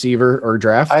sign at receiver or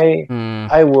draft?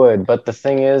 I would, but the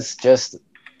thing is, just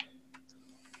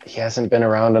he hasn't been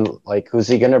around, and like, who's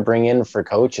he going to bring in for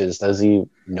coaches? Does he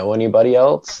know anybody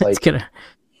else? Like,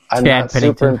 I'm not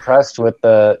super impressed with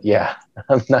the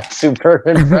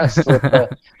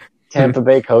Tampa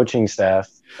Bay coaching staff.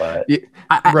 But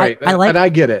I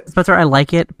get it, Spencer. I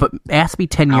like it, but ask me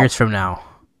 10 years from now.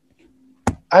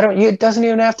 It doesn't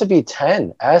even have to be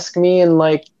 10. Ask me in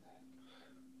like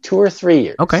 2 or 3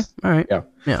 years. Okay, all right,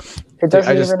 yeah. It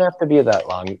doesn't even have to be that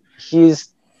long. He's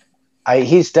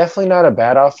definitely not a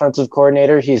bad offensive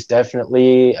coordinator. He's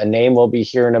definitely a name we'll be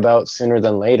hearing about sooner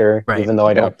than later. Right. Even though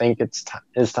I don't think it's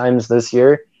his time's this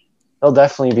year, he'll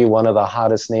definitely be one of the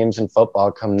hottest names in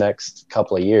football come next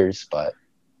couple of years. But.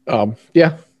 I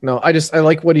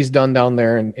like what he's done down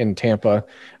there in Tampa.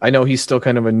 I know he's still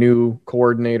kind of a new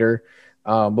coordinator,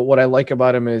 but what I like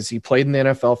about him is he played in the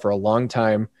NFL for a long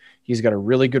time. He's got a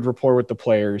really good rapport with the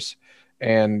players.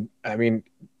 And I mean,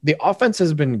 the offense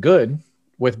has been good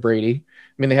with Brady.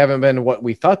 I mean, they haven't been what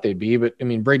we thought they'd be, but I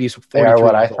mean, Brady's 43 They are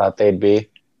what I thought they'd be.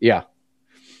 Yeah.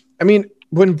 I mean,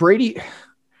 when Brady,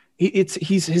 his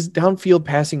downfield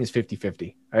passing is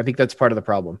 50-50. I think that's part of the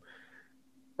problem.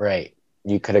 Right.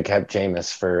 You could have kept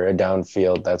Jameis for a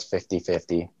downfield. That's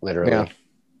 50-50, literally. Yeah.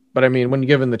 But, I mean, when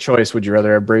given the choice, would you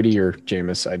rather have Brady or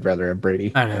Jameis? I'd rather have Brady.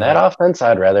 In that offense,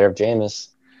 I'd rather have Jameis.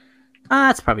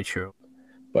 That's probably true.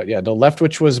 But, yeah, the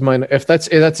Leftwich was mine. If that's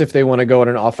if they want to go in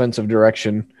an offensive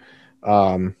direction.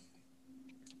 I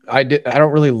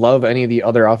don't really love any of the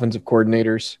other offensive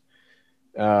coordinators.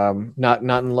 Not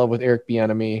in love with Eric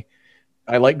Bieniemy.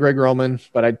 I like Greg Roman,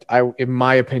 but I, in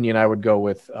my opinion, I would go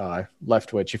with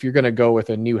Leftwich. If you're going to go with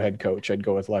a new head coach, I'd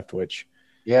go with Leftwich.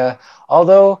 Yeah,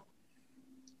 although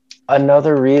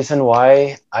another reason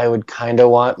why I would kind of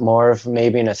want more of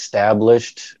maybe an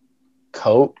established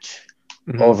coach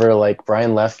over like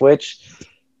Brian Leftwich,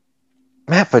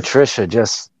 Matt Patricia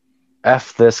just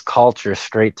F this culture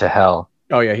straight to hell.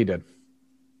 Oh, yeah, he did.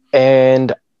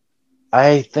 And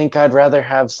I think I'd rather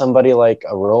have somebody like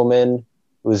a Roman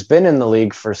who's been in the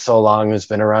league for so long, who's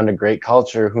been around a great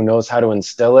culture, who knows how to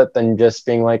instill it, than just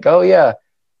being like, oh, yeah,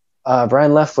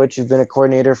 Brian Leftwich, you've been a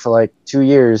coordinator for like 2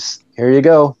 years. Here you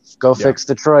go. Go fix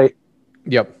Detroit.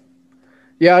 Yep.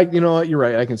 Yeah, you know what? You're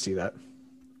right. I can see that.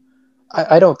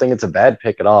 I don't think it's a bad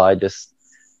pick at all. I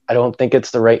don't think it's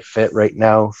the right fit right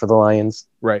now for the Lions.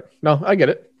 Right. No, I get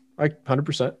it.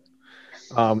 100%.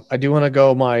 I do want to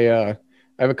go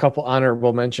I have a couple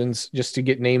honorable mentions just to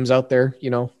get names out there,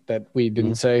 that we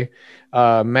didn't say.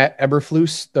 Matt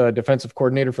Eberflus, the defensive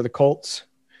coordinator for the Colts.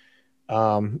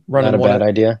 Not a bad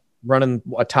idea. Running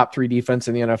a top 3 defense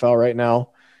in the NFL right now.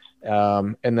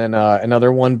 And then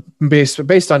another one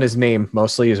based on his name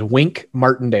mostly is Wink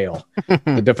Martindale,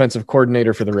 the defensive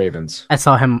coordinator for the Ravens. I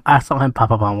saw him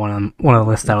pop up on one of the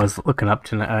lists I was looking up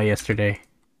to yesterday.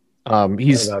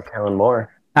 He's what about Kellen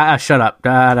Moore. Shut up.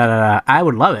 I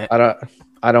would love it.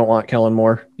 I don't want Kellen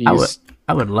Moore.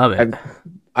 I would love it.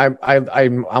 I'm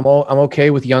okay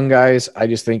with young guys. I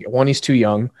just think he's too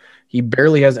young. He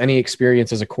barely has any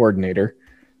experience as a coordinator.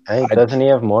 Hey, doesn't he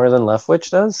have more than Leftwich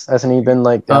does? Hasn't he been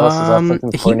like Dallas'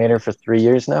 offensive coordinator for 3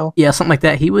 years now? Yeah, something like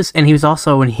that. He was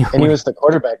also when he was the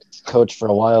quarterback coach for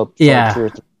a while. Yeah, 2 or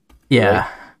 3. Yeah.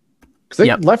 Because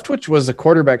Leftwich was the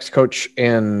quarterbacks coach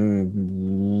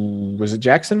in, was it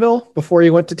Jacksonville before he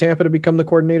went to Tampa to become the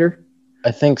coordinator?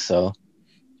 I think so.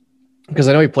 Because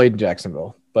I know he played in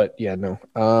Jacksonville, but yeah, no.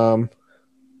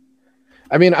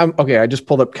 I mean, I just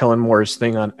pulled up Kellen Moore's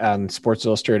thing on Sports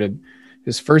Illustrated.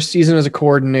 His first season as a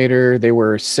coordinator, they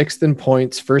were 6th in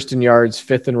points, 1st in yards,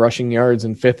 5th in rushing yards,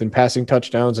 and 5th in passing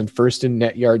touchdowns, and 1st in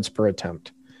net yards per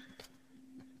attempt.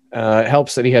 It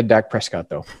helps that he had Dak Prescott,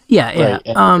 though. Yeah. Right,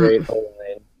 and a great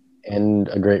O-line and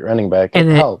a great running back. It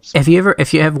helps.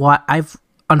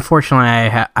 Unfortunately,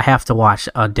 I have to watch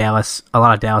a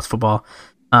lot of Dallas football.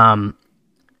 But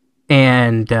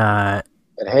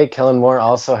hey, Kellen Moore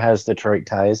also has Detroit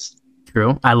ties.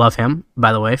 True. I love him,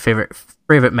 by the way. Favorite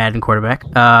Madden quarterback.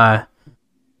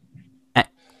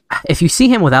 If you see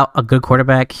him without a good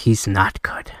quarterback, he's not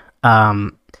good.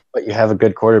 But you have a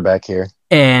good quarterback here.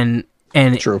 And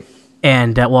True.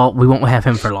 And we won't have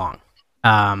him for long.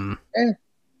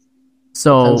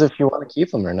 So depends if you want to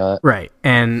keep him or not. Right.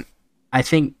 And I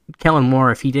think Kellen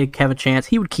Moore, if he did have a chance,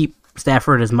 he would keep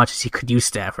Stafford as much as he could use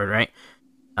Stafford, right?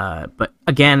 But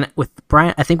again, with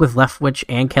Brian, I think with Leftwich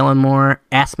and Kellen Moore,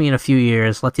 ask me in a few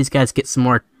years, let these guys get some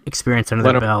more experience under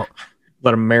their belt.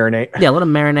 Let them marinate. Yeah, let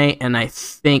them marinate, and I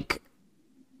think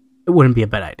it wouldn't be a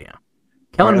bad idea.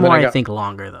 Kellen Moore, I think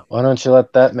longer, though. Why don't you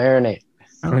let that marinate?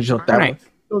 Why don't you let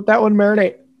that one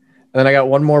marinate? And then I got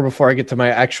one more before I get to my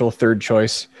actual third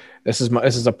choice. This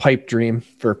is a pipe dream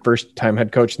for first-time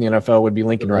head coach in the NFL would be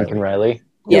Lincoln Riley.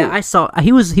 Yeah, I saw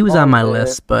he was on my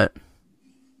list, but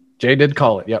Jay did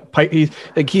call it. Yep,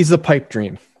 he's the pipe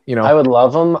dream. You know, I would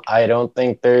love him. I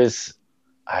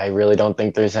really don't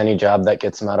think there's any job that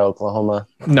gets him out of Oklahoma.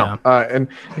 No, and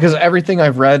because everything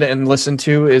I've read and listened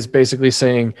to is basically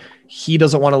saying he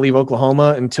doesn't want to leave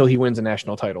Oklahoma until he wins a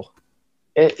national title.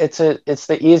 It's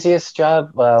the easiest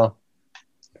job. Well,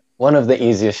 one of the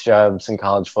easiest jobs in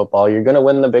college football. You're going to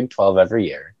win the Big 12 every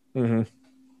year.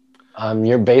 Mm-hmm.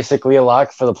 You're basically a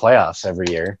lock for the playoffs every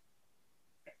year.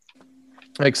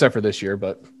 Except for this year.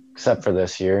 But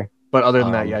other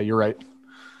than that, yeah, you're right.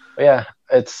 Yeah,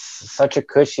 it's such a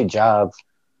cushy job.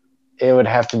 It would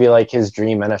have to be like his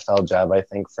dream NFL job, I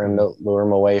think, for him to lure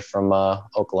him away from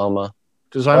Oklahoma.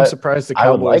 Because I'm surprised the Cowboys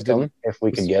I would like him if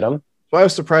we could get him. Well, I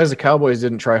was surprised the Cowboys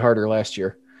didn't try harder last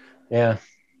year. Yeah.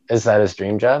 Is that his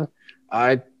dream job?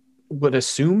 I would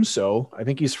assume so. I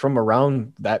think he's from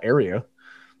around that area.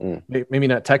 Maybe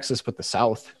not Texas, but the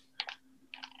South.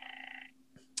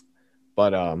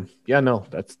 But yeah, no,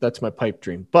 that's my pipe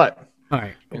dream. But all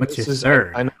right, what's your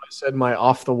third? I know I said my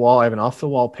off the wall. I have an off the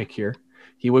wall pick here.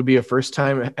 He would be a first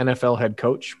time NFL head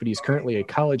coach, but he's currently a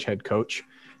college head coach.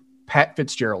 Pat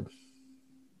Fitzgerald.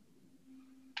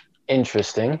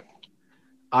 Interesting.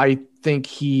 I think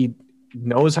he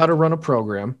knows how to run a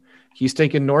program. He's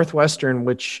taken Northwestern,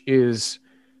 which is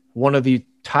one of the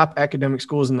top academic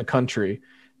schools in the country,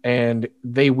 and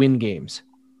they win games.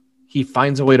 He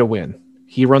finds a way to win.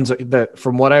 He runs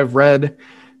from what I've read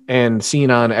and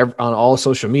seen on all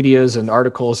social medias and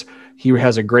articles, he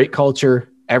has a great culture.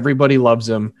 Everybody loves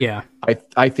him. Yeah.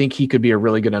 I think he could be a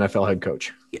really good NFL head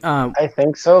coach. I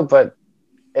think so, but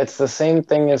it's the same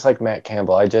thing as like Matt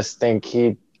Campbell. I just think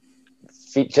he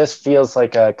just feels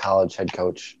like a college head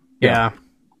coach. Yeah.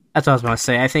 That's what I was going to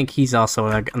say. I think he's also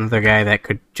another guy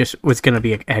that was going to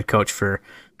be a head coach for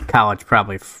college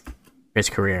probably for his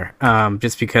career.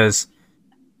 Just because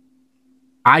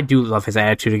I do love his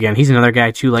attitude. Again, he's another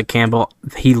guy too, like Campbell.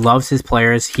 He loves his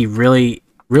players. He really,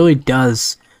 really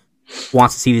does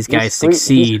wants to see these guys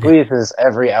succeed. He squeezes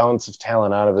every ounce of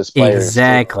talent out of his players.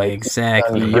 Exactly. He's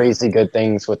done crazy good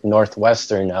things with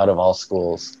Northwestern out of all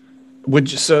schools. Got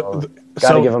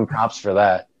to give him props for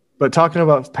that. But talking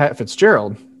about Pat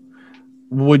Fitzgerald,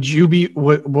 would you be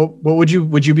would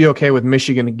you be okay with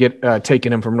Michigan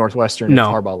taking him from Northwestern? No.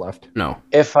 If Harbaugh left? No.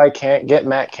 If I can't get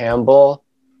Matt Campbell,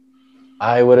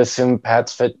 I would assume Pat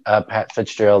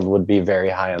Fitzgerald would be very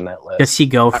high on that list. Does he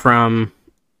go from?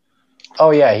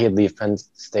 Oh yeah, he'd leave Penn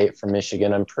State for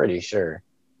Michigan. I'm pretty sure.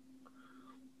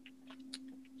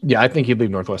 Yeah, I think he'd leave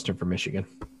Northwestern for Michigan.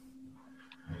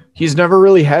 He's never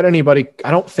really had anybody.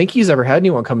 I don't think he's ever had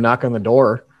anyone come knock on the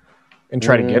door and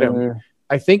try to get him.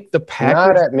 I think the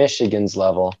Packers, not at Michigan's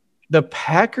level. The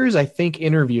Packers, I think,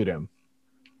 interviewed him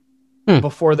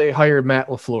before they hired Matt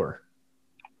LaFleur.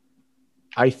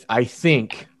 I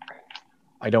think.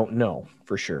 I don't know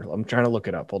for sure. I'm trying to look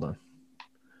it up. Hold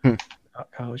on.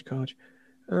 College.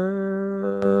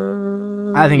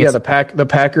 I think the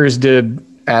Packers did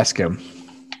ask him.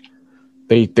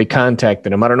 They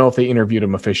contacted him. I don't know if they interviewed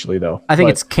him officially though. I think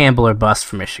it's Campbell or bust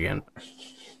for Michigan.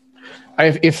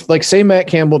 If say Matt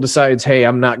Campbell decides, hey,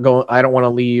 I'm not going, I don't want to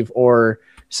leave, or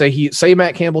say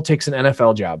Matt Campbell takes an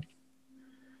NFL job,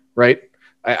 right?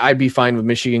 I'd be fine with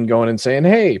Michigan going and saying,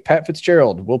 hey, Pat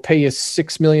Fitzgerald, we'll pay you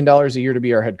 $6 million a year to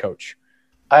be our head coach.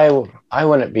 I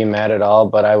wouldn't be mad at all,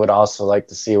 but I would also like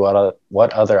to see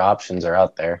what other options are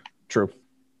out there. True.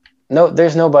 No,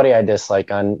 there's nobody I dislike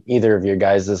on either of your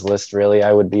guys' list, really.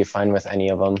 I would be fine with any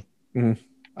of them. Mm-hmm.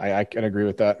 I can agree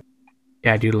with that.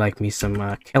 Yeah, I do like me some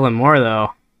Kellen Moore,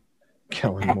 though.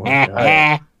 Kellen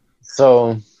Moore.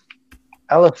 So,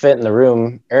 elephant in the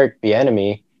room, Eric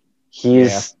Bieniemy,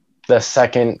 he's the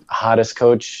second hottest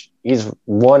coach. He's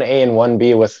 1A and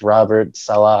 1B with Robert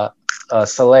Saleh.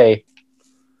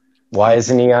 Why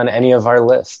isn't he on any of our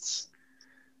lists?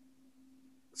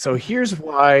 So here's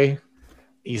why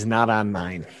he's not on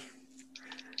mine.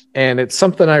 And it's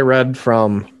something I read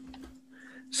from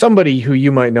somebody who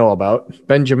you might know about,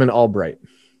 Benjamin Albright.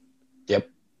 Yep.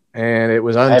 And it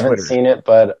was on Twitter. I haven't seen it,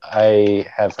 but I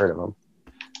have heard of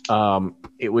him.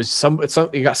 It was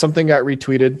something got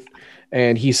retweeted,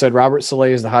 and he said Robert Saleh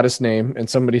is the hottest name, and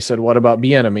somebody said, what about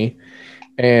Bieniemy?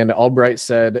 And Albright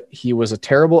said he was a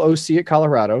terrible OC at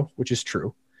Colorado, which is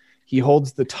true. He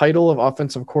holds the title of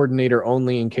offensive coordinator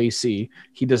only in KC.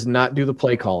 He does not do the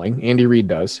play calling. Andy Reid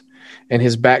does. And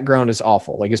his background is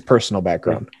awful, like his personal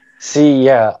background. See,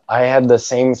 yeah, I had the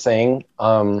same thing.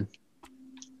 A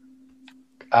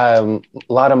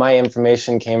lot of my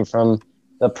information came from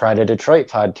the Pride of Detroit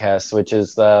podcast, which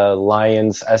is the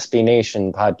Lions SB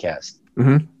Nation podcast.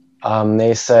 Mm-hmm.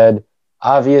 They said,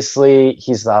 obviously,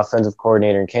 he's the offensive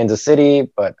coordinator in Kansas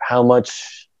City, but how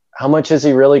much is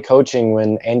he really coaching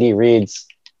when Andy Reid's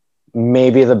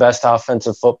maybe the best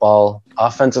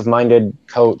offensive-minded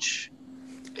coach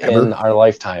ever in our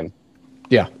lifetime?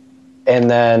 Yeah.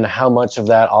 And then how much of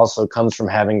that also comes from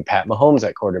having Pat Mahomes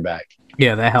at quarterback?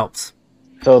 Yeah, that helps.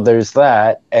 So there's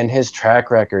that, and his track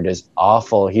record is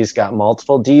awful. He's got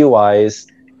multiple DUIs.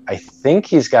 I think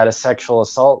he's got a sexual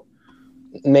assault,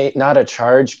 not a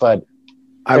charge, but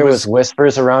there was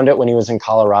whispers around it when he was in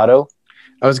Colorado.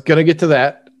 I was going to get to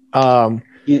that.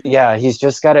 He's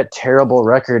just got a terrible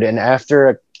record. And after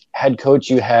a head coach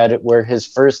you had where his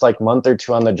first month or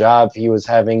two on the job, he was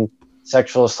having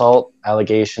sexual assault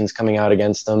allegations coming out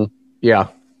against him. Yeah.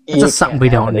 It's just something we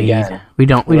don't need. Again. We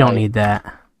don't need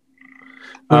that.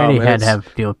 We already had to have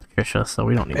to deal with Patricia, so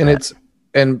we don't need that.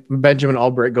 And Benjamin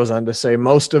Albright goes on to say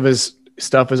most of his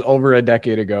stuff is over a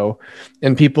decade ago,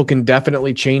 and people can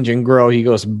definitely change and grow. He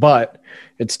goes, but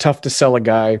it's tough to sell a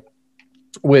guy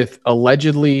with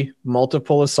allegedly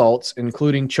multiple assaults,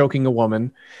 including choking a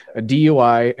woman, a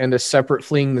DUI, and a separate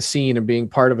fleeing the scene and being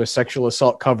part of a sexual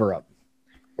assault cover-up.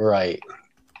 Right.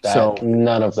 So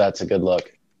none of that's a good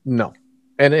look. No.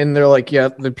 And they're like, yeah,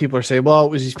 the people are saying, well,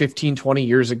 it was 15, 20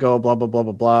 years ago, blah, blah, blah,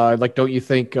 blah, blah. Like, don't you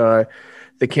think the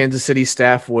Kansas City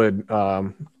staff would,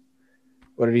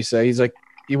 what did he say? He's like,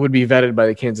 he would be vetted by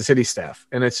the Kansas City staff.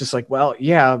 And it's just like, well,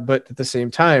 yeah, but at the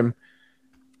same time,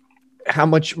 how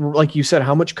much, like you said,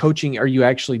 how much coaching are you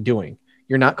actually doing?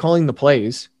 You're not calling the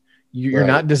plays. You're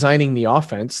not designing the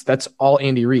offense. That's all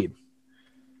Andy Reid.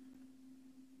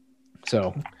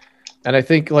 So, and I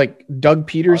think Doug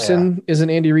Peterson is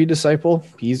an Andy Reid disciple.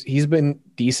 He's been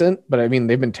decent, but I mean,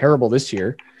 they've been terrible this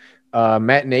year.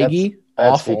 Matt Nagy,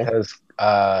 that's awful. Because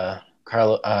not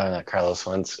Carlos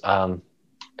Wentz.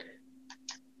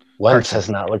 Wentz has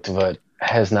not looked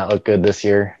good this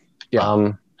year.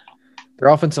 Yeah. Their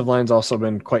offensive line's also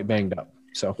been quite banged up.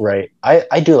 So right,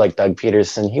 I do like Doug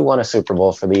Peterson. He won a Super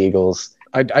Bowl for the Eagles.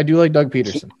 I do like Doug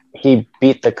Peterson. He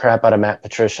beat the crap out of Matt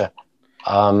Patricia.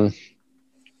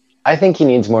 I think he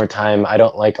needs more time. I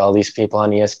don't like all these people on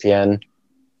ESPN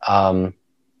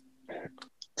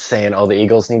saying, "Oh, the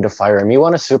Eagles need to fire him." He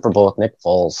won a Super Bowl with Nick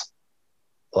Foles.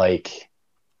 Let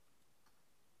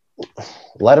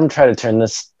him try to turn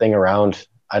this thing around.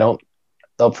 They'll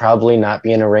probably not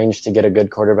be in a range to get a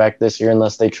good quarterback this year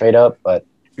unless they trade up, but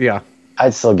yeah,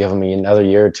 I'd still give him another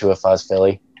year or two if I was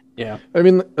Philly. Yeah. I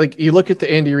mean, you look at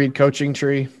the Andy Reid coaching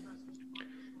tree.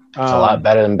 It's a lot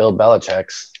better than Bill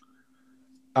Belichick's.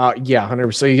 Yeah,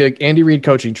 100%. So you get Andy Reid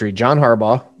coaching tree. John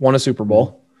Harbaugh won a Super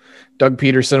Bowl. Doug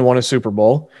Peterson won a Super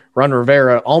Bowl. Ron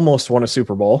Rivera almost won a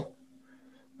Super Bowl.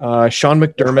 Sean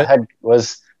McDermott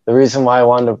was the reason why I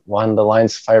wanted the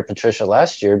Lions to fire Patricia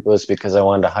last year was because I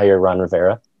wanted to hire Ron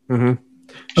Rivera. Mm-hmm.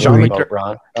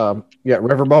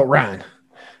 Riverboat Ron.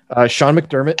 Sean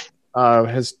McDermott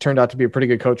has turned out to be a pretty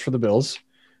good coach for the Bills.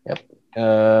 Yep.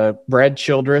 Brad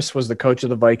Childress was the coach of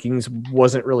the Vikings.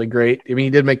 Wasn't really great. I mean, he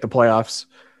did make the playoffs.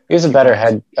 He was a better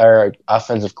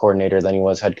offensive coordinator than he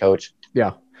was head coach.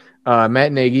 Yeah.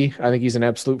 Matt Nagy, I think he's an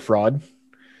absolute fraud.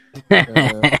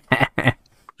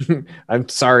 I'm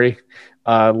sorry.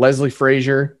 Leslie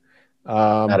Frazier.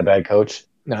 Not a bad coach.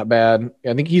 Not bad.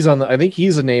 I think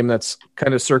he's a name that's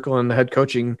kind of circling the head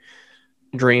coaching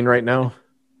drain right now.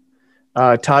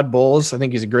 Todd Bowles, I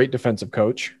think he's a great defensive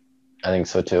coach. I think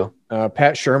so too.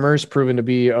 Pat Shurmur's proven to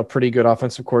be a pretty good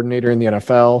offensive coordinator in the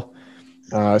NFL.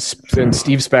 and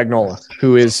Steve Spagnuolo,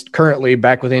 who is currently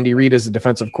back with Andy Reid as the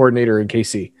defensive coordinator in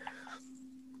KC.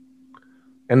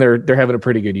 And they're having a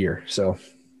pretty good year. So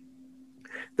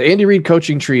the Andy Reid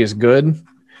coaching tree is good.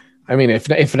 I mean,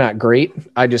 if not great,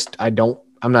 I'm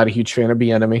not a huge fan of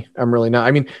Bieniemy. I'm really not.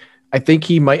 I mean, I think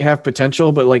he might have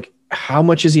potential, but like, how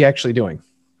much is he actually doing?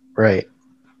 Right.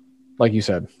 Like you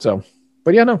said. So,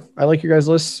 but yeah, no, I like your guys'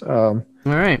 lists. All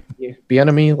right.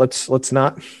 Bieniemy, let's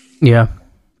not. Yeah.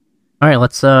 All right,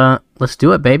 let's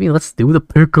do it, baby. Let's do the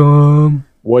pick'em.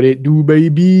 What it do,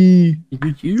 baby?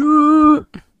 Yeah.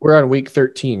 We're on week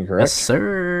 13, correct? Yes,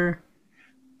 sir.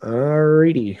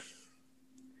 Alrighty.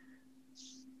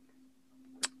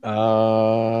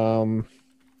 All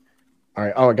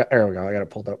right. Oh, there we go. I got it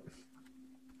pulled up.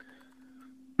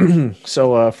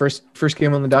 So first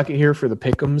game on the docket here for the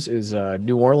pick'ems is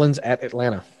New Orleans at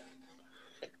Atlanta.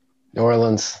 New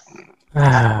Orleans.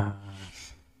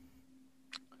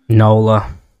 Nola.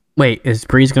 Wait, is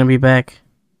Breeze gonna be back?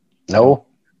 No.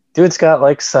 Dude's got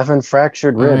like 7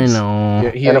 fractured ribs. I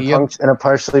know. And a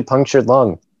partially punctured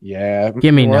lung. Yeah.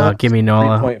 Give me Nola.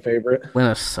 3-point favorite.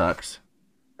 Atlanta sucks.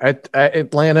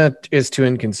 Atlanta is too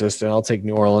inconsistent. I'll take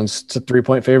New Orleans. It's a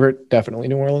 3-point favorite. Definitely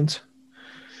New Orleans.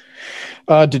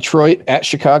 Detroit at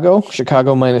Chicago.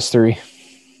 Chicago -3.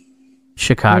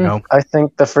 Chicago. I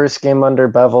think the first game under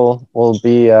Bevel will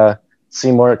be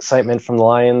see more excitement from the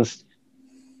Lions.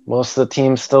 Most of the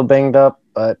team's still banged up,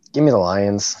 but give me the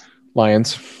Lions.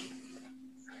 Lions.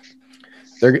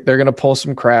 They're gonna pull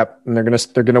some crap, and they're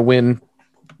gonna win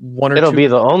one or It'll two. be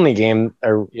the only game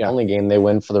they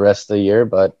win for the rest of the year,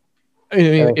 but I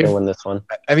think they win this one.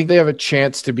 I think they have a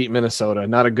chance to beat Minnesota.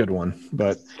 Not a good one,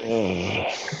 but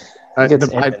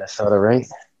Minnesota, right?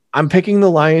 I'm picking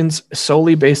the Lions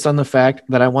solely based on the fact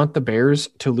that I want the Bears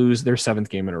to lose their 7th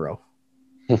game in a row.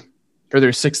 Or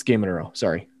their 6th game in a row,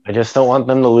 sorry. I just don't want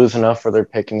them to lose enough where they're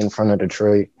picking in front of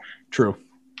Detroit. True.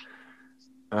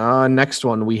 Next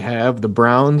one, we have the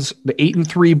Browns, the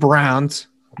 8-3 Browns,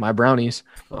 my Brownies,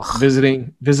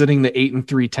 visiting the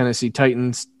 8-3 Tennessee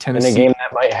Titans. In a game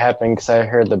that might happen because I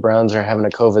heard the Browns are having a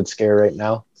COVID scare right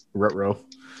now. Ruh-roh.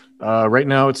 Right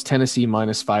now, it's Tennessee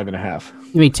 -5.5.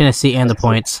 Give me Tennessee and the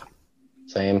points.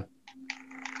 Same.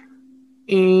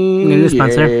 Yeah.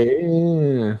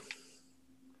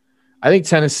 I think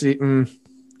Tennessee.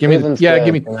 Give me. They're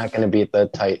not going to beat the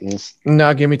Titans.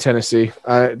 No, give me Tennessee.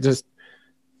 I'll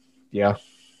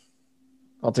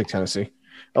take Tennessee.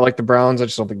 I like the Browns. I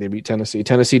just don't think they beat Tennessee.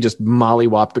 Tennessee just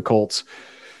mollywhopped the Colts.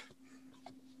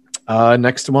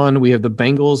 Next one, we have the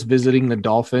Bengals visiting the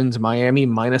Dolphins. Miami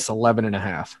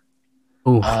 -11.5.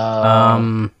 Ooh.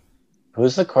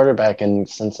 Who's the quarterback in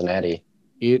Cincinnati?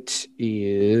 It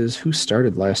is who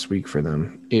started last week for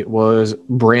them. It was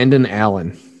Brandon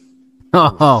Allen.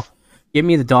 Oh, give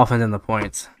me the Dolphins and the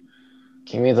points.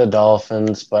 Give me the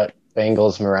Dolphins, but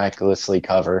Bengals miraculously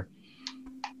cover.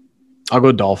 I'll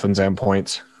go Dolphins and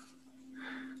points.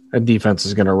 That defense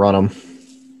is going to run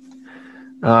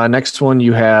them. Next one,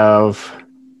 you have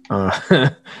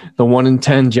the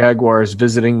 1-10 Jaguars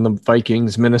visiting the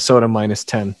Vikings. Minnesota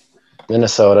 -10.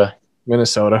 Minnesota.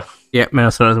 Yeah,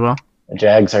 Minnesota as well. The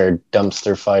Jags are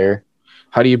dumpster fire.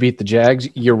 How do you beat the Jags?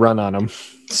 You run on them.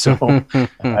 So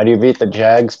how do you beat the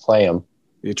Jags? Play them.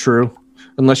 Yeah, true.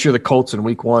 Unless you're the Colts in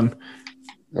week 1.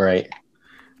 Right.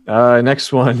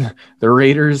 Next one, the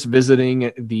Raiders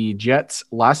visiting the Jets.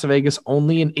 Las Vegas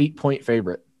only an 8-point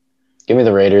favorite. Give me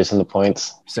the Raiders and the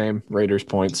points. Same, Raiders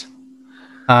points.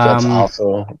 Jets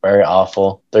also very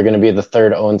awful. They're going to be the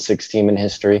 3rd 0-6 team in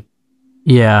history.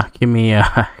 Yeah, give me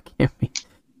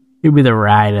the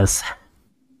Raiders.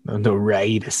 The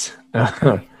Raiders.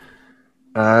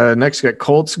 Next, got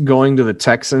Colts going to the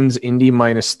Texans. Indy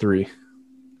 -3.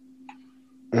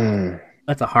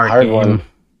 That's a hard game. One.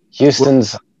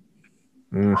 Houston's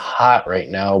hot right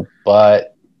now,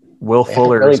 but Will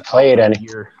Fuller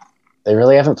they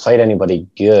really haven't played anybody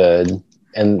good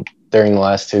during the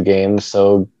last 2 games.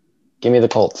 So, give me the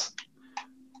Colts.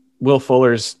 Will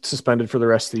Fuller's suspended for the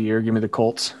rest of the year. Give me the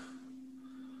Colts.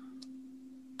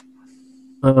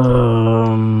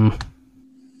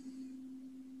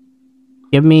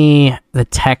 Give me the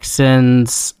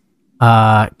Texans.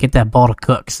 Get that ball to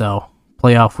cook. So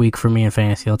playoff week for me in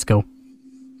fantasy. Let's go.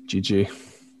 GG.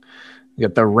 You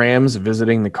got the Rams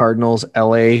visiting the Cardinals.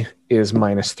 LA is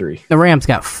 -3. The Rams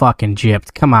got fucking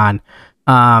gypped. Come on.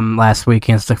 Last week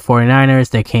against the 49ers,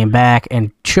 they came back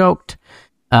and choked.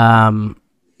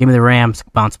 Give me the Rams.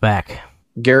 Bounce back.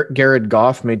 Garrett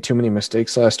Goff made too many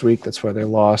mistakes last week. That's why they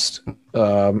lost.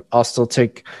 I'm going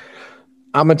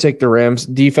to take the Rams.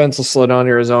 Defense will slow down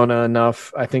Arizona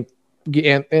enough. I think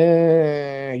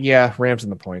Yeah, Rams in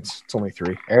the points. It's only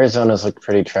 3. Arizona's looked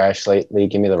pretty trash lately.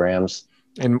 Give me the Rams.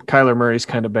 And Kyler Murray's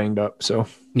kind of banged up. So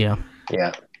yeah.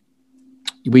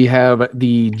 We have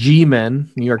the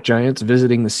G-Men, New York Giants,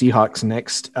 visiting the Seahawks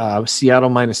next. Seattle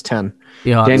 -10.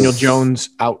 Seahawks. Daniel Jones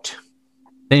out.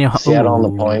 Seattle on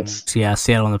the points. Yeah,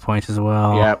 Seattle on the points as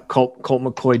well. Yeah, Colt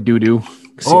McCoy doo-doo.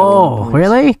 Oh,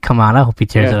 really? Come on, I hope he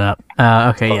tears it up.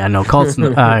 Okay, yeah, no, Colts,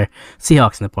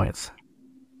 Seahawks in the points.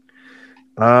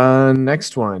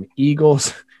 Next one,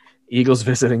 Eagles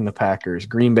visiting the Packers.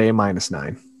 Green Bay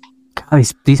 -9. God,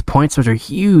 these points are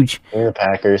huge. The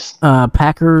Packers.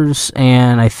 Packers,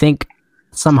 and I think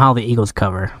somehow the Eagles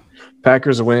cover.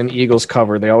 Packers win, Eagles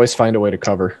cover. They always find a way to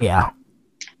cover. Yeah.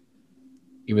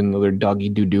 Even though they're doggy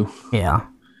doo-doo. Yeah.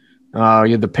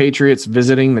 You have the Patriots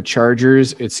visiting the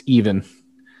Chargers. It's even.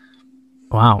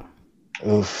 Wow.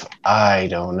 Oof, I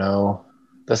don't know.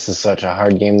 This is such a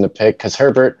hard game to pick because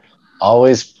Herbert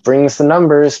always brings the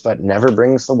numbers, but never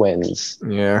brings the wins.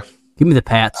 Yeah. Give me the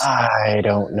Pats. I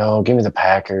don't know. Give me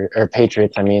the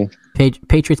Patriots, I mean.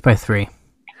 Patriots by 3.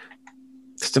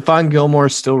 Stephon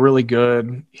Gilmore's still really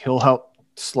good. He'll help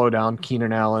slow down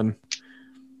Keenan Allen.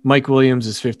 Mike Williams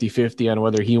is 50-50 on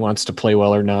whether he wants to play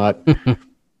well or not.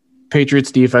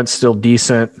 Patriots defense still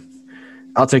decent.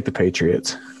 I'll take the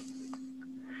Patriots.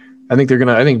 I think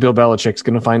Bill Belichick's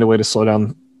gonna find a way to slow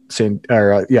down San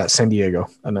Diego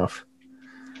enough.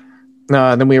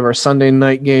 Then we have our Sunday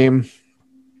night game.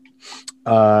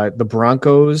 The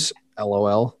Broncos,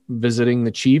 LOL, visiting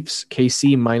the Chiefs.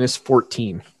 KC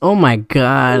 -14. Oh my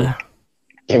God.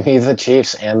 Give me the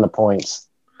Chiefs and the points.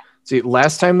 See,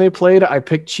 last time they played, I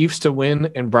picked Chiefs to win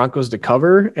and Broncos to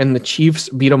cover, and the Chiefs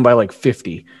beat them by like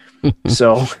 50.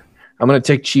 So I'm going to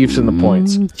take Chiefs in the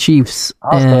points. Chiefs.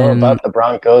 Also, about the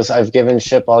Broncos, I've given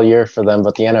ship all year for them,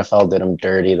 but the NFL did them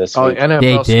dirty this week. NFL,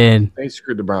 they did. They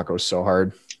screwed the Broncos so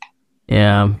hard.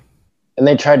 Yeah. And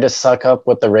they tried to suck up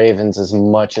with the Ravens as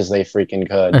much as they freaking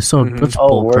could.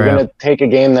 We're going to take a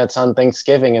game that's on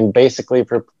Thanksgiving and basically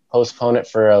postpone it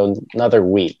for another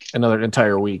week. Another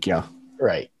entire week, yeah.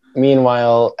 Right.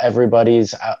 Meanwhile, every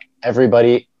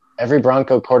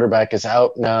Bronco quarterback is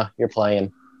out. Nah, you're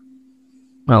playing.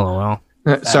 LOL.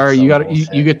 Sorry,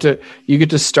 you get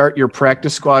to start your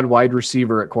practice squad wide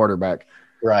receiver at quarterback.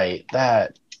 Right.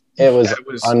 It was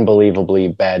unbelievably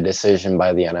bad decision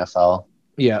by the NFL.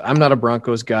 Yeah, I'm not a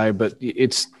Broncos guy, but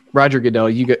it's Roger Goodell.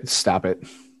 Stop it.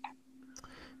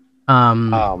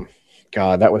 God,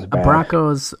 that was bad.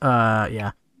 Broncos.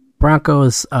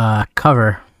 Broncos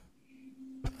cover.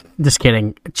 Just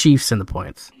kidding. Chiefs in the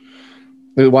points.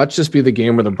 Watch this be the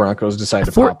game where the Broncos decide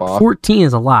to pop off. 14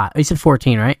 is a lot. You said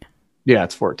 14, right? Yeah,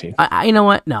 it's 14. You know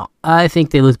what? No, I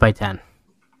think they lose by 10.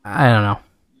 I don't know.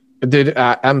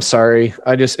 I'm sorry.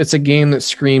 It's a game that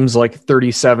screams like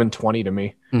 37-20 to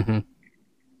me. Mm-hmm.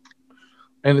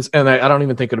 And I don't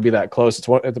even think it'll be that close. It's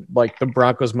like the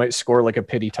Broncos might score like a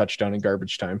pity touchdown in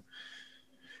garbage time.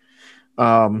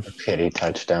 Pity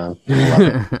touchdown.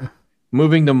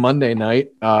 Moving to Monday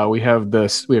night, we have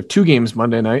 2 games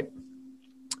Monday night.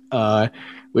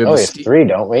 We have 3,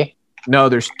 don't we? No,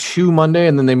 there's 2 Monday,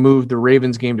 and then they moved the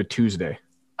Ravens game to Tuesday.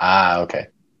 Okay.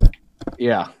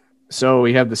 Yeah. So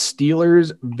we have the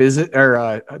Steelers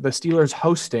the Steelers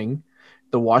hosting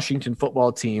the Washington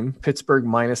football team, Pittsburgh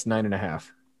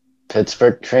 -9.5.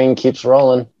 Pittsburgh train keeps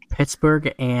rolling.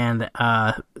 Pittsburgh and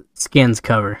Skins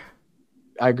cover.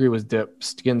 I agree with Dip.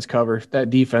 Skins cover. That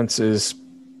defense is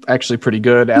actually pretty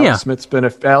good. Alex Smith's been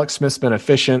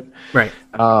efficient. Right.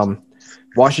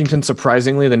 Washington,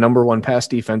 surprisingly, the number 1 pass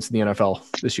defense in the NFL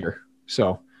this year.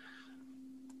 So,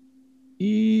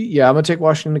 yeah, I'm gonna take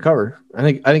Washington to cover. I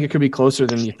think it could be closer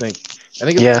than you think.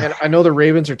 I know the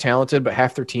Ravens are talented, but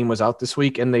half their team was out this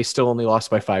week, and they still only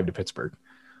lost by 5 to Pittsburgh.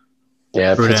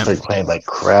 Yeah, Pittsburgh played like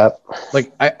crap.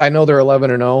 Like I know they're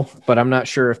 11-0, but I'm not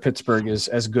sure if Pittsburgh is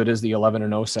as good as the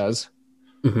 11-0 says.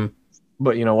 Mm-hmm.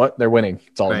 But you know what? They're winning.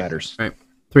 It's all that matters. Right.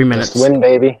 3 minutes. Just win,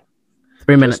 baby.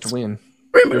 3 minutes. Just win.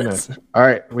 3 minutes. All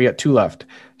right, we got 2 left.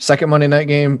 Second Monday night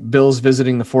game, Bills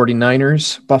visiting the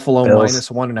 49ers. Buffalo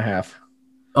 -1.5.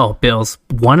 Oh, Bills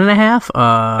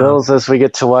 1.5. Bills, as we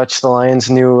get to watch the Lions'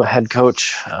 new head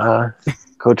coach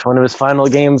coach one of his final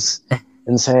games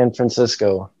in San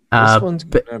Francisco. This one's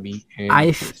gonna be.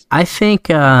 I think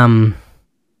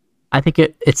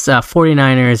it's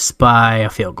 49ers by a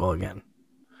field goal again.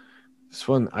 This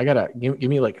one, I gotta give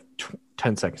me like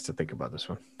 10 seconds to think about this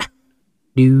one.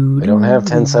 We don't have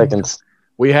 10 seconds.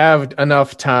 We have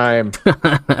enough time.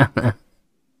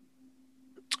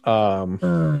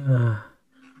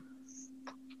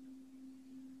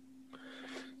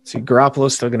 See,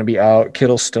 Garoppolo's still going to be out.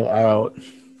 Kittle's still out.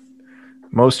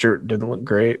 Mostert didn't look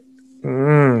great.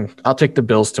 I'll take the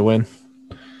Bills to win.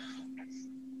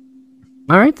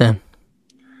 All right, then.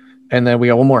 And then we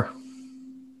got one more.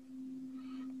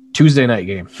 Tuesday night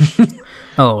game.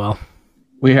 Oh, well.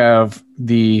 We have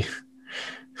the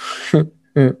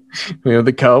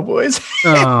Cowboys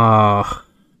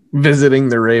visiting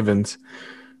the Ravens.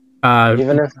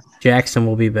 Even if Jackson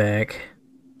will be back.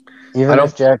 Even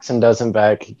if Jackson doesn't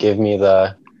back, give me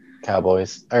the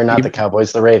Cowboys. Or not the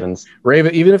Cowboys, the Ravens.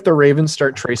 Even if the Ravens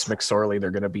start Trace McSorley,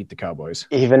 they're going to beat the Cowboys.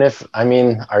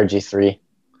 RG3.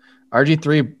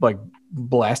 RG3 like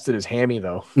blasted his hammy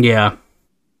though. Yeah.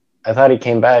 I thought he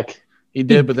came back. He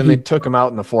did, but then they took him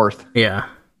out in the fourth. Yeah.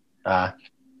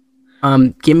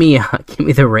 Give me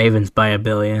the Ravens by $1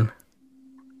 billion.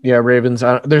 Yeah, Ravens.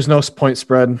 There's no point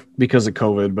spread because of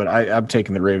COVID, but I'm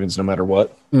taking the Ravens no matter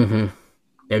what. Mm-hmm.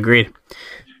 Agreed.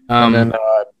 And then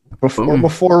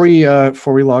before we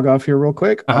log off here real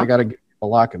quick, I got to get a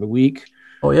lock of the week.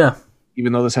 Oh yeah.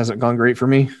 Even though this hasn't gone great for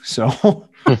me, so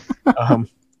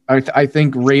I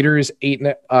think Raiders is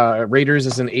an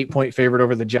 8-point favorite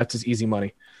over the Jets is easy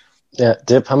money. Yeah,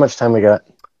 Dip. How much time we got?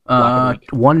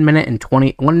 1 minute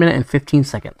and 15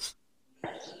 seconds.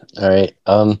 All right.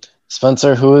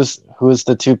 Spencer, who is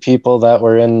the two people that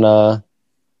were in our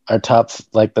top,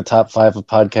 like the top 5 of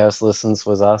podcast listens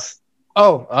was us?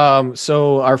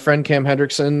 So our friend Cam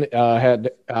Hendrickson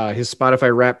had his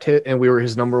Spotify Wrapped hit, and we were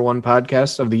his number 1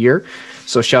 podcast of the year.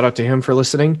 So shout out to him for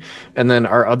listening. And then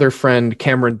our other friend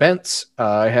Cameron Bentz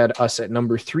had us at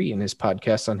number 3 in his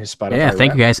podcast on his Spotify. Yeah,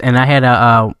 thank you guys. And I had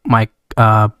my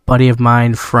buddy of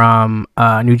mine from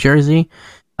New Jersey,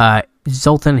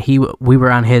 Zoltan. We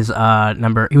were on his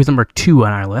number. He was number 2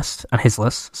 on his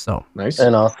list. So nice.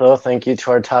 And also thank you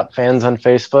to our top fans on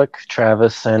Facebook,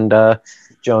 Travis and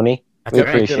Joni. We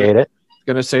appreciate it.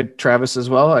 Gonna say Travis as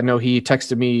well. I know he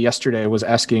texted me yesterday, was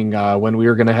asking when we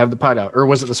were gonna have the pod out, or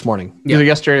was it this morning? Yeah. Either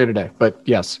yesterday or today. But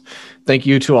yes, thank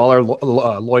you to all our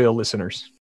loyal listeners.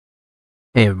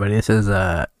 Hey everybody, this is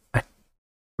I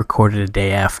recorded a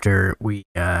day after we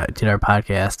did our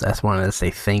podcast. I just wanted to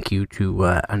say thank you to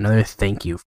another thank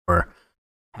you for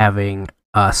having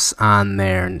us on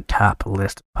their top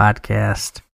list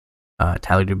podcast.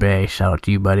 Tyler Dubé, shout out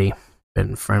to you, buddy.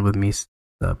 Been a friend with me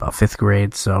about 5th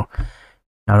grade, so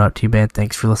shout out to you, man.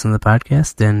 Thanks for listening to the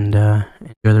podcast, and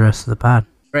enjoy the rest of the pod.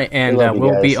 Right, and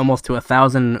we'll be almost to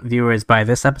 1,000 viewers by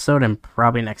this episode, and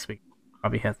probably next week.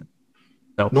 Probably has it.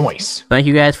 So nice. Thank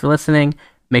you guys for listening.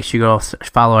 Make sure you go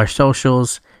follow our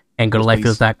socials and go to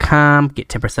lifefields.com. Get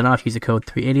 10% off. Use the code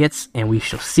 3idiots, and we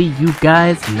shall see you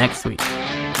guys next week.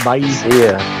 Bye. See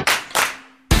ya.